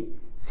cine?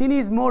 Cine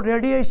is more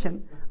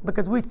radiation,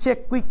 because we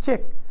check.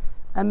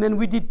 and then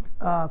we did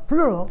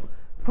fluoro.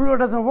 Fluoro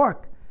doesn't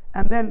work.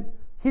 And then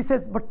he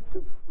says, but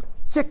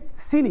check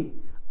cine.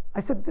 I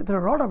said, there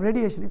are a lot of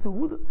radiation. He said,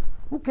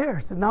 who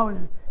cares? And now he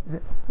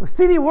said,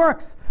 cine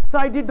works. So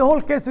I did the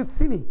whole case with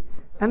cine,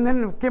 and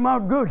then it came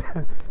out good.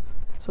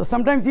 So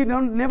sometimes you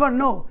never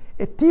know.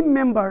 A team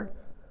member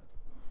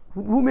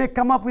who may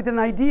come up with an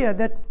idea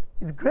that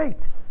is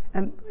great,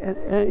 and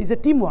is a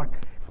teamwork.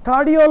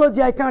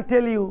 Cardiology, I can't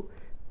tell you,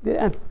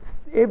 and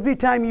every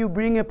time you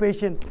bring a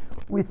patient,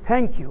 we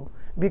thank you,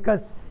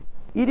 because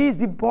it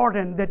is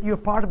important that you're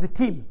part of the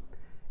team.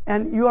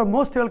 And you are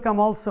most welcome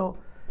also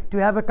to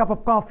have a cup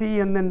of coffee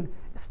and then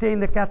stay in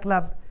the cath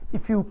lab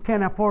if you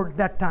can afford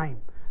that time.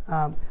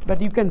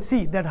 But you can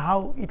see that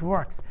how it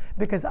works,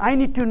 because I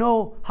need to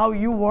know how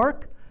you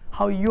work,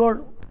 how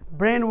your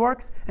brain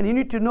works, and you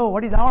need to know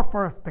what is our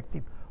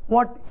perspective,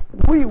 what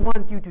we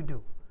want you to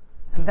do.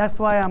 And that's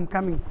why I'm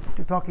coming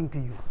to talking to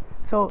you.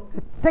 So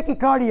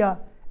tachycardia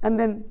and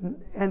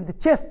the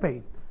chest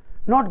pain,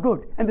 not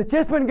good. And the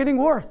chest pain getting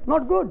worse,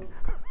 not good.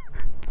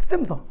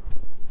 Simple.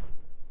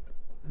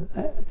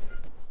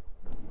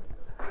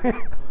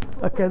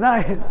 Okay,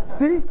 now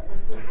see.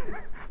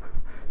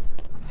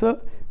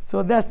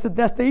 So that's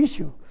the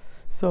issue.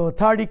 So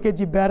 30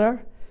 kg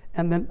better,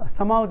 and then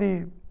somehow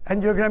the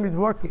angiogram is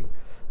working.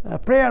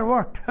 Prayer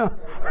worked.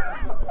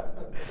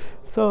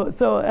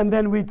 So and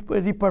then we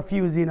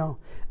reperfuse, you know.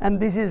 And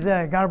this is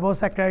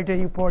Garbosa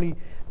criteria, you probably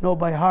know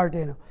by heart,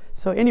 you know.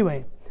 So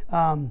anyway,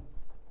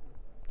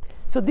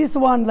 so this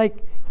one,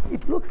 like,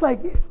 it looks like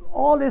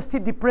all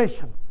ST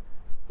depression.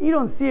 You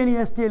don't see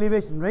any ST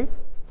elevation, right?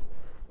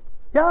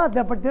 Yeah,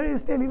 but there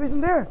is ST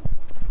elevation there.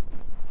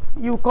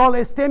 You call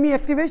STEMI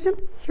activation?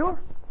 Sure.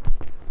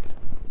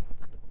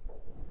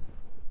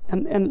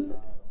 And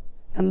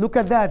look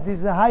at that. This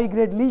is a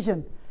high-grade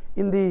lesion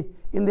in the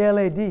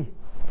LAD.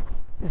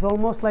 It's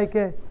almost like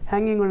a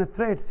hanging on a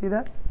thread. See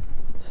that?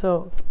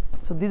 So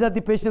these are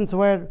the patients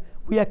where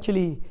we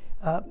actually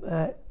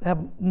have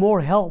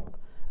more help,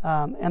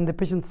 and the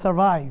patient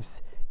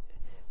survives.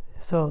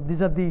 So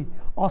these are the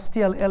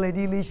ostial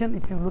LAD lesion.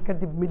 If you look at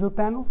the middle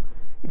panel,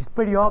 it's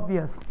pretty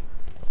obvious.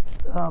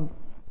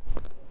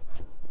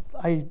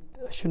 I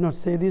should not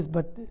say this,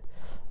 but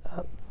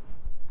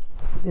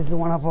this is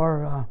one of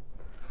our,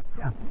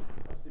 yeah.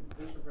 Obviously,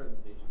 patient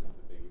presentation is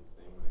the biggest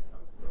thing when it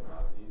comes to a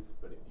lot of these,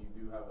 but if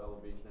you do have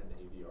elevation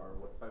in AVR,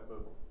 what type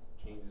of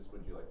changes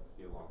would you like to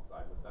see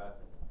alongside with that?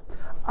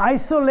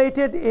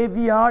 Isolated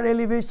AVR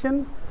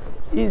elevation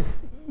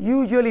is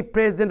usually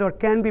present or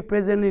can be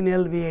present in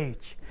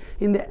LVH.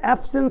 In the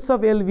absence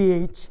of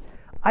LVH,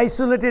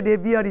 isolated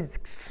AVR is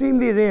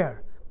extremely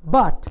rare,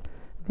 but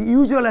the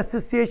usual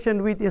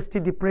association with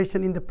ST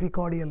depression in the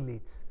precordial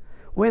leads.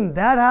 When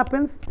that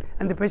happens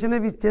and the patient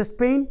has chest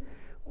pain,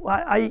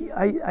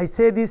 I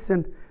say this,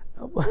 and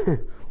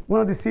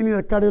one of the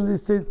senior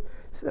cardiologists says,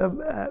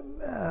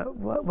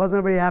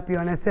 wasn't very happy,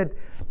 and I said,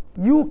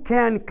 you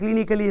can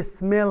clinically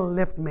smell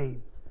left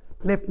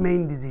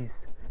main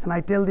disease. And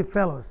I tell the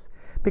fellows,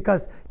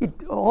 because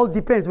it all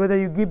depends whether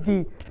you give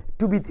the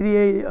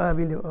 2B3A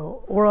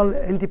oral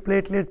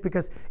antiplatelets,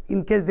 because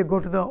in case they go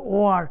to the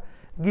OR,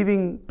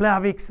 giving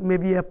Plavix may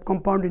be a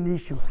compounding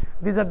issue.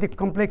 These are the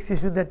complex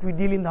issues that we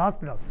deal in the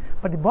hospital.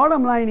 But the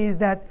bottom line is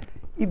that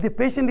if the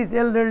patient is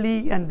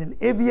elderly and then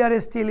AVR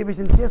ST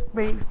elevation, chest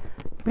pain,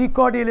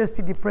 precordial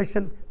ST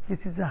depression,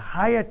 this is a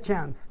higher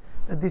chance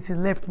that this is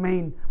left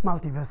main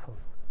multivessel.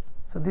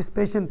 So this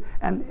patient,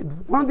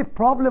 and one of the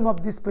problem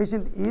of this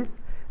patient is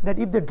that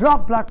if they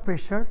drop blood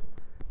pressure,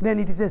 then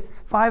it is a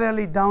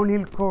spirally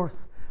downhill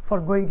course for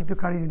going into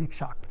cardiogenic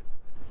shock.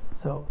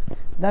 So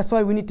that's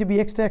why we need to be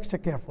extra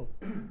careful.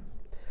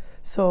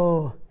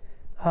 So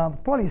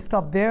probably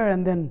stop there,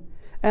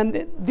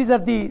 and these are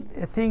the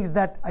things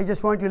that I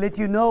just want to let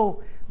you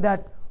know,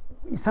 that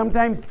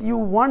sometimes you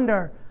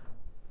wonder,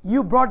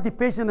 you brought the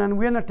patient and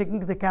we are not taking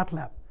to the cath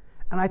lab.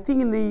 And I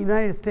think in the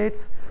United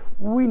States,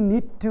 we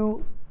need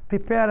to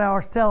prepare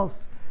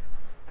ourselves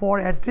for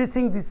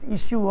addressing this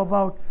issue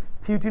about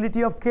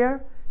futility of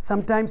care.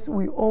 Sometimes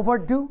we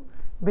overdo,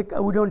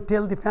 because we don't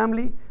tell the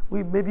family,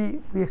 we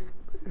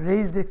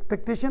raise the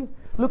expectation.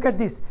 Look at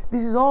this.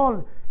 This is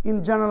all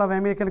in Journal of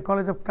American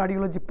College of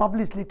Cardiology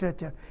published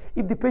literature.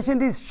 If the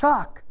patient is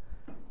shocked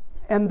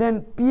and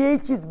then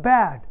pH is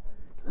bad,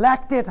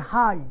 lactate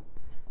high,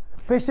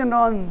 patient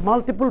on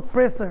multiple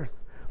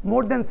pressors,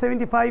 more than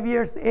 75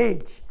 years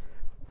age,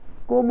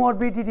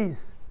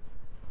 comorbidities,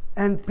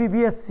 and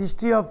previous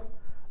history of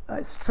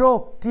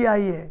stroke,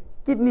 TIA,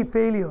 kidney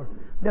failure,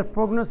 their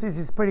prognosis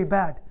is pretty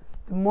bad.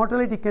 The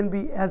mortality can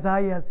be as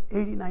high as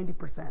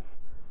 80–90%.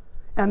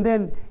 And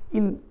then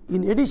in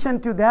addition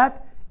to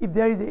that, if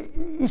there is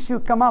an issue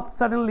come up,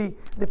 suddenly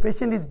the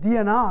patient is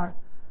DNR,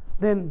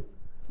 then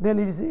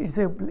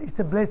it's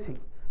a blessing.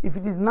 If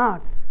it is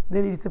not,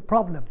 then it is a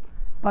problem.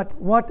 But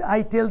what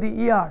I tell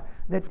the ER,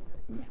 that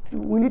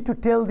we need to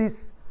tell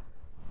this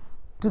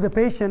to the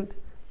patient,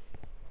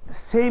 the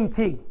same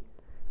thing.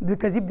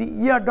 Because if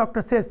the ER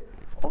doctor says,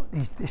 oh,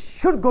 they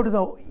should go to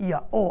the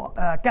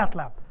ER, cath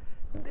lab,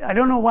 I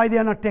don't know why they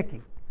are not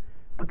taking.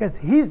 because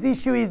his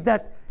issue is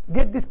that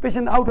get this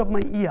patient out of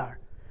my ER.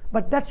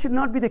 But that should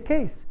not be the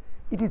case.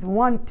 It is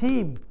one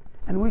team,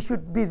 and we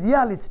should be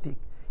realistic.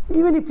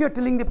 Even if you're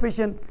telling the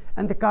patient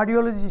and the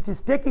cardiologist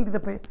is taking to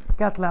the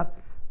cath lab,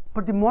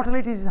 but the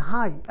mortality is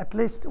high, at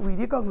least we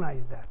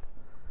recognize that.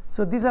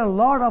 So these are a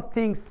lot of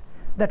things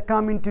that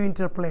come into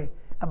interplay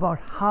about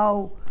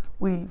how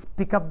we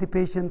pick up the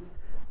patients,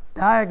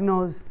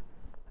 diagnose,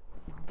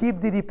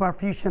 give the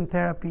reperfusion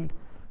therapy,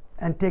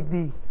 and take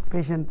the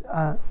patient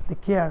the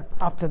care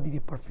after the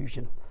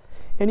reperfusion.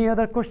 Any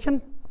other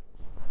question?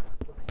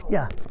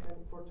 Yeah. And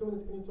for 2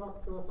 minutes, can you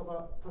talk to us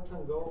about touch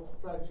and go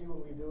strategy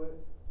when we do it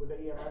with the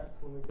EMS,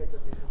 when we take the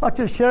patient?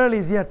 Actually, Cheryl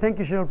is here. Thank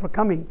you, Cheryl, for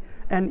coming.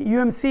 And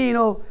UMC, you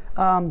know,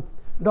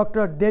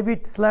 Dr.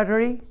 David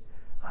Slattery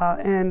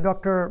and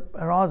Dr.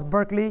 Ross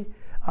Berkeley,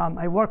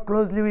 I work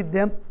closely with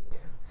them.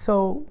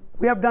 So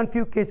we have done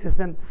few cases,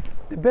 and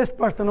the best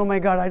person, oh my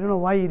God, I don't know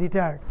why he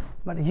retired,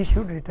 but he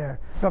should retire,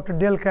 Dr.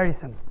 Dale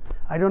Carrison.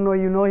 I don't know,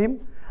 you know him.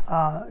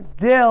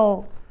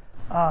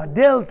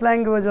 Dale's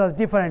language was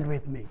different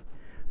with me.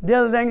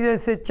 Dale's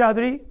language said,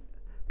 Chaudhary,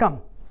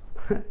 come.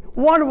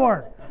 One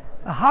word,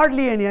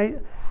 hardly any.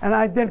 And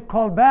I then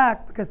called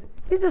back because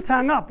he just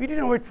hung up. He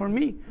didn't wait for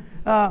me.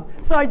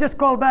 So I just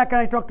called back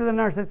and I talked to the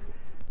nurses.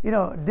 You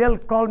know, Dale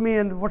called me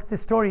and what's the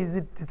story? Is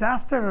it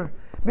disaster?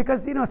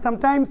 Because, you know,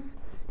 sometimes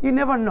you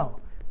never know.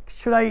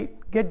 Should I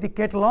get the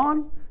kettle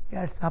on,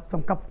 yes, have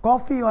some cup of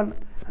coffee on,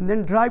 and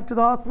then drive to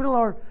the hospital,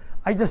 or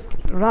I just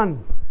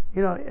run?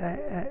 You know,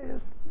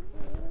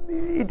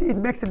 it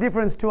makes a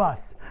difference to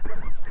us.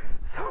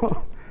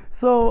 So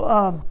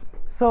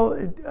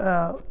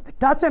the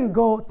touch and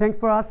go, thanks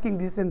for asking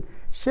this, and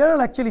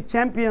Cheryl actually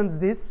champions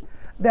this,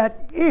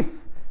 that if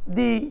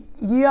the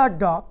ER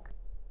doc,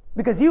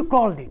 because you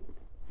called it,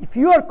 if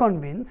you are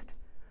convinced,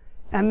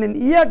 and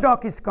then ER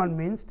doc is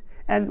convinced,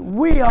 and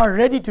we are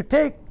ready to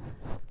take,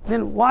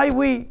 then why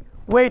we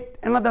wait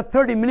another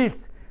 30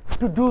 minutes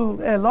to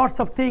do lots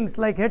of things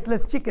like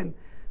headless chicken?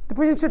 The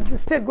patient should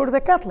straight go to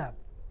the cath lab.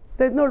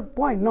 There's no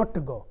point not to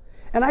go.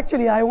 And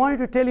actually, I wanted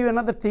to tell you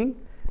another thing.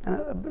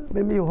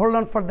 Maybe you hold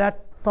on for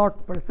that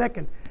thought for a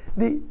second.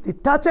 The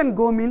touch and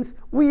go means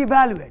we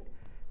evaluate.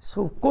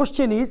 So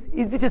question is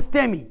it a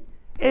STEMI?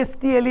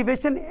 ST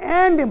elevation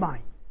and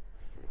MI.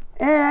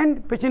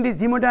 And patient is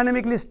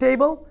hemodynamically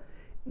stable,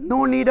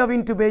 no need of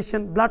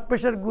intubation, blood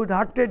pressure good,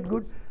 heart rate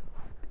good.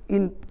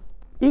 In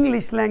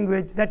English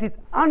language, that is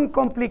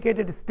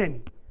uncomplicated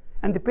STEMI.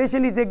 And the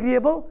patient is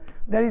agreeable.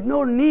 There is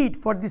no need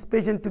for this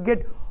patient to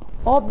get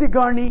off the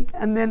gurney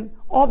and then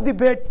off the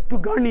bed to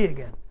gurney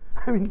again.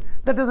 I mean,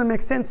 that doesn't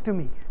make sense to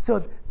me.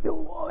 So,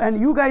 and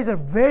you guys are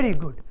very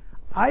good.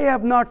 I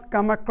have not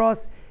come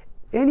across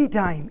any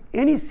time,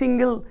 any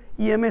single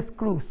EMS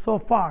crew so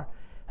far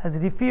has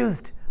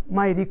refused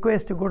my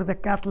request to go to the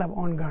cath lab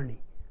on gurney.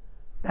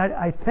 That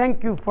I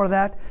thank you for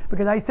that,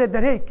 because I said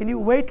that, hey, can you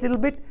wait a little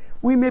bit?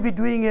 We may be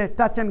doing a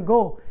touch and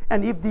go,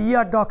 and if the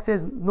ER doc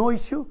says no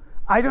issue,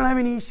 I don't have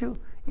any issue,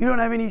 you don't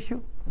have any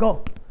issue,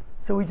 go.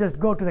 So we just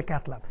go to the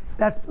cath lab.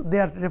 That's they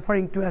are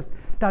referring to as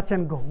touch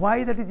and go.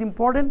 Why that is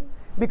important?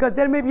 Because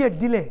there may be a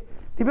delay.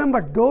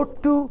 Remember, door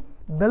to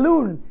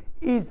balloon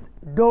is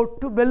door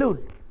to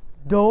balloon.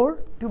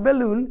 Door to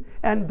balloon,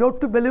 and door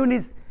to balloon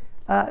is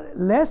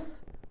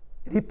less,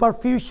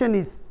 reperfusion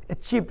is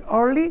achieved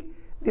early,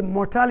 the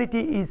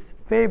mortality is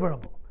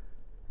favorable.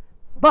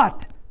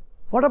 But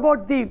what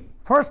about the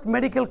first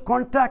medical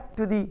contact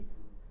to the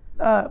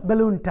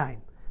balloon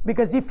time?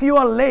 Because if you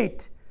are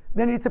late,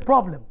 then it's a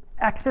problem.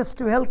 Access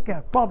to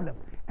healthcare, problem.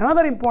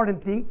 Another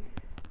important thing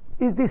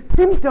is the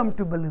symptom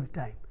to balloon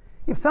time.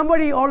 If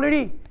somebody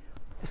already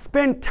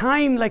spent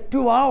time like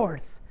 2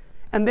 hours,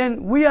 and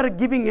then we are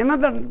giving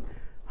another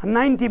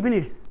 90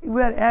 minutes,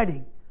 we are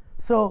adding.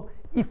 So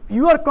if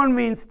you are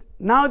convinced,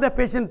 now the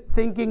patient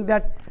thinking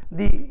that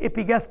the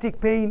epigastric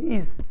pain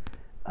is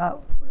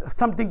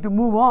something to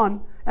move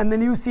on, and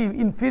then you see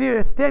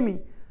inferior STEMI,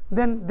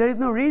 then there is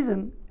no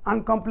reason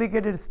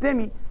uncomplicated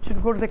STEMI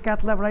should go to the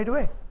cath lab right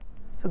away.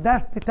 So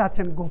that's the touch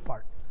and go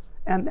part,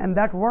 and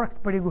that works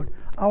pretty good.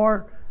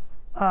 Our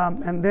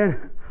and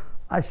then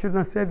I should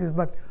not say this,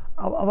 but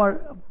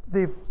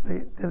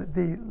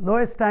the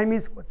lowest time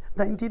is what,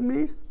 19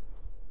 minutes.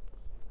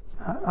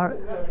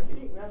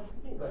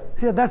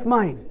 See, that's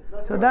mine.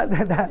 So they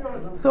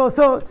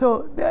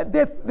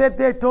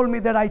told me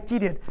that I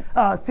cheated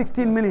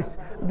 16 minutes.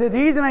 The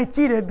reason I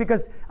cheated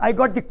because I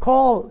got the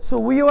call. So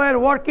we were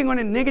working on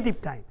a negative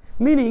time,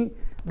 meaning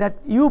that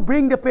you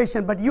bring the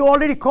patient, but you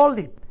already called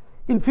it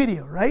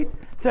inferior, right?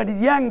 So it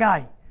is young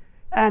guy,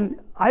 and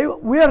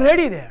we are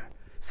ready there.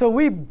 So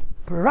we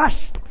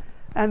rushed,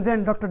 and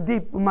then Dr.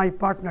 Deep, my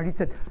partner, he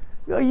said,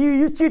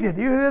 "You cheated.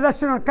 That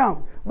should not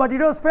count." But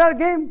it was fair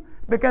game,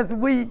 because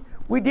we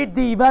did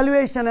the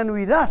evaluation and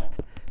we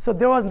rushed, so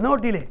there was no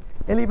delay.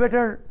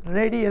 Elevator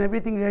ready and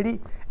everything ready,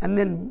 and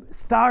then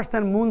stars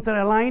and moons are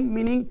aligned,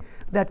 meaning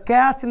that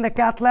CAS in the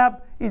cath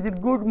lab is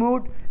in good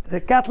mood, the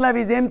cath lab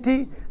is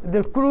empty,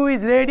 the crew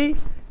is ready.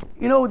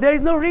 You know, there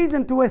is no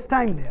reason to waste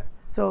time there.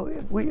 So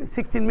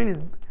 16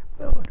 minutes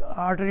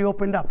artery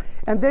opened up.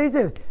 And there is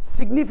a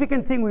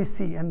significant thing we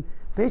see, and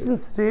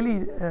patients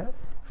really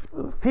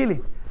feel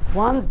it.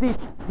 Once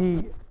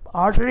the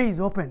artery is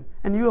open,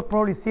 and you have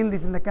probably seen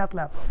this in the cath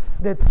lab,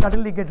 they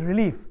suddenly get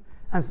relief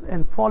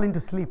and fall into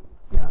sleep.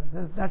 Yeah,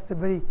 that's a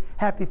very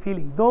happy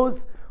feeling.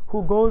 Those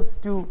who goes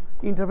to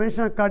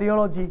interventional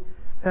cardiology,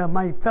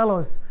 my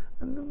fellows,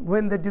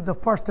 when they do the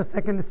first or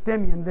second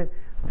STEMI, and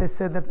they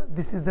said that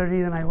this is the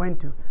reason I went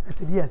to. I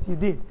said, yes, you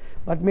did.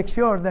 But make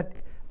sure that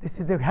this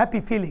is a happy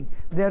feeling.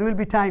 There will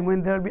be time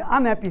when there will be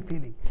unhappy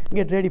feeling.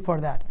 Get ready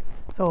for that.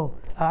 So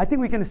I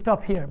think we can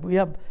stop here. We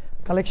have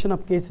collection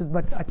of cases,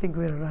 but I think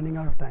we're running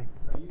out of time.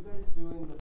 Are you guys doing the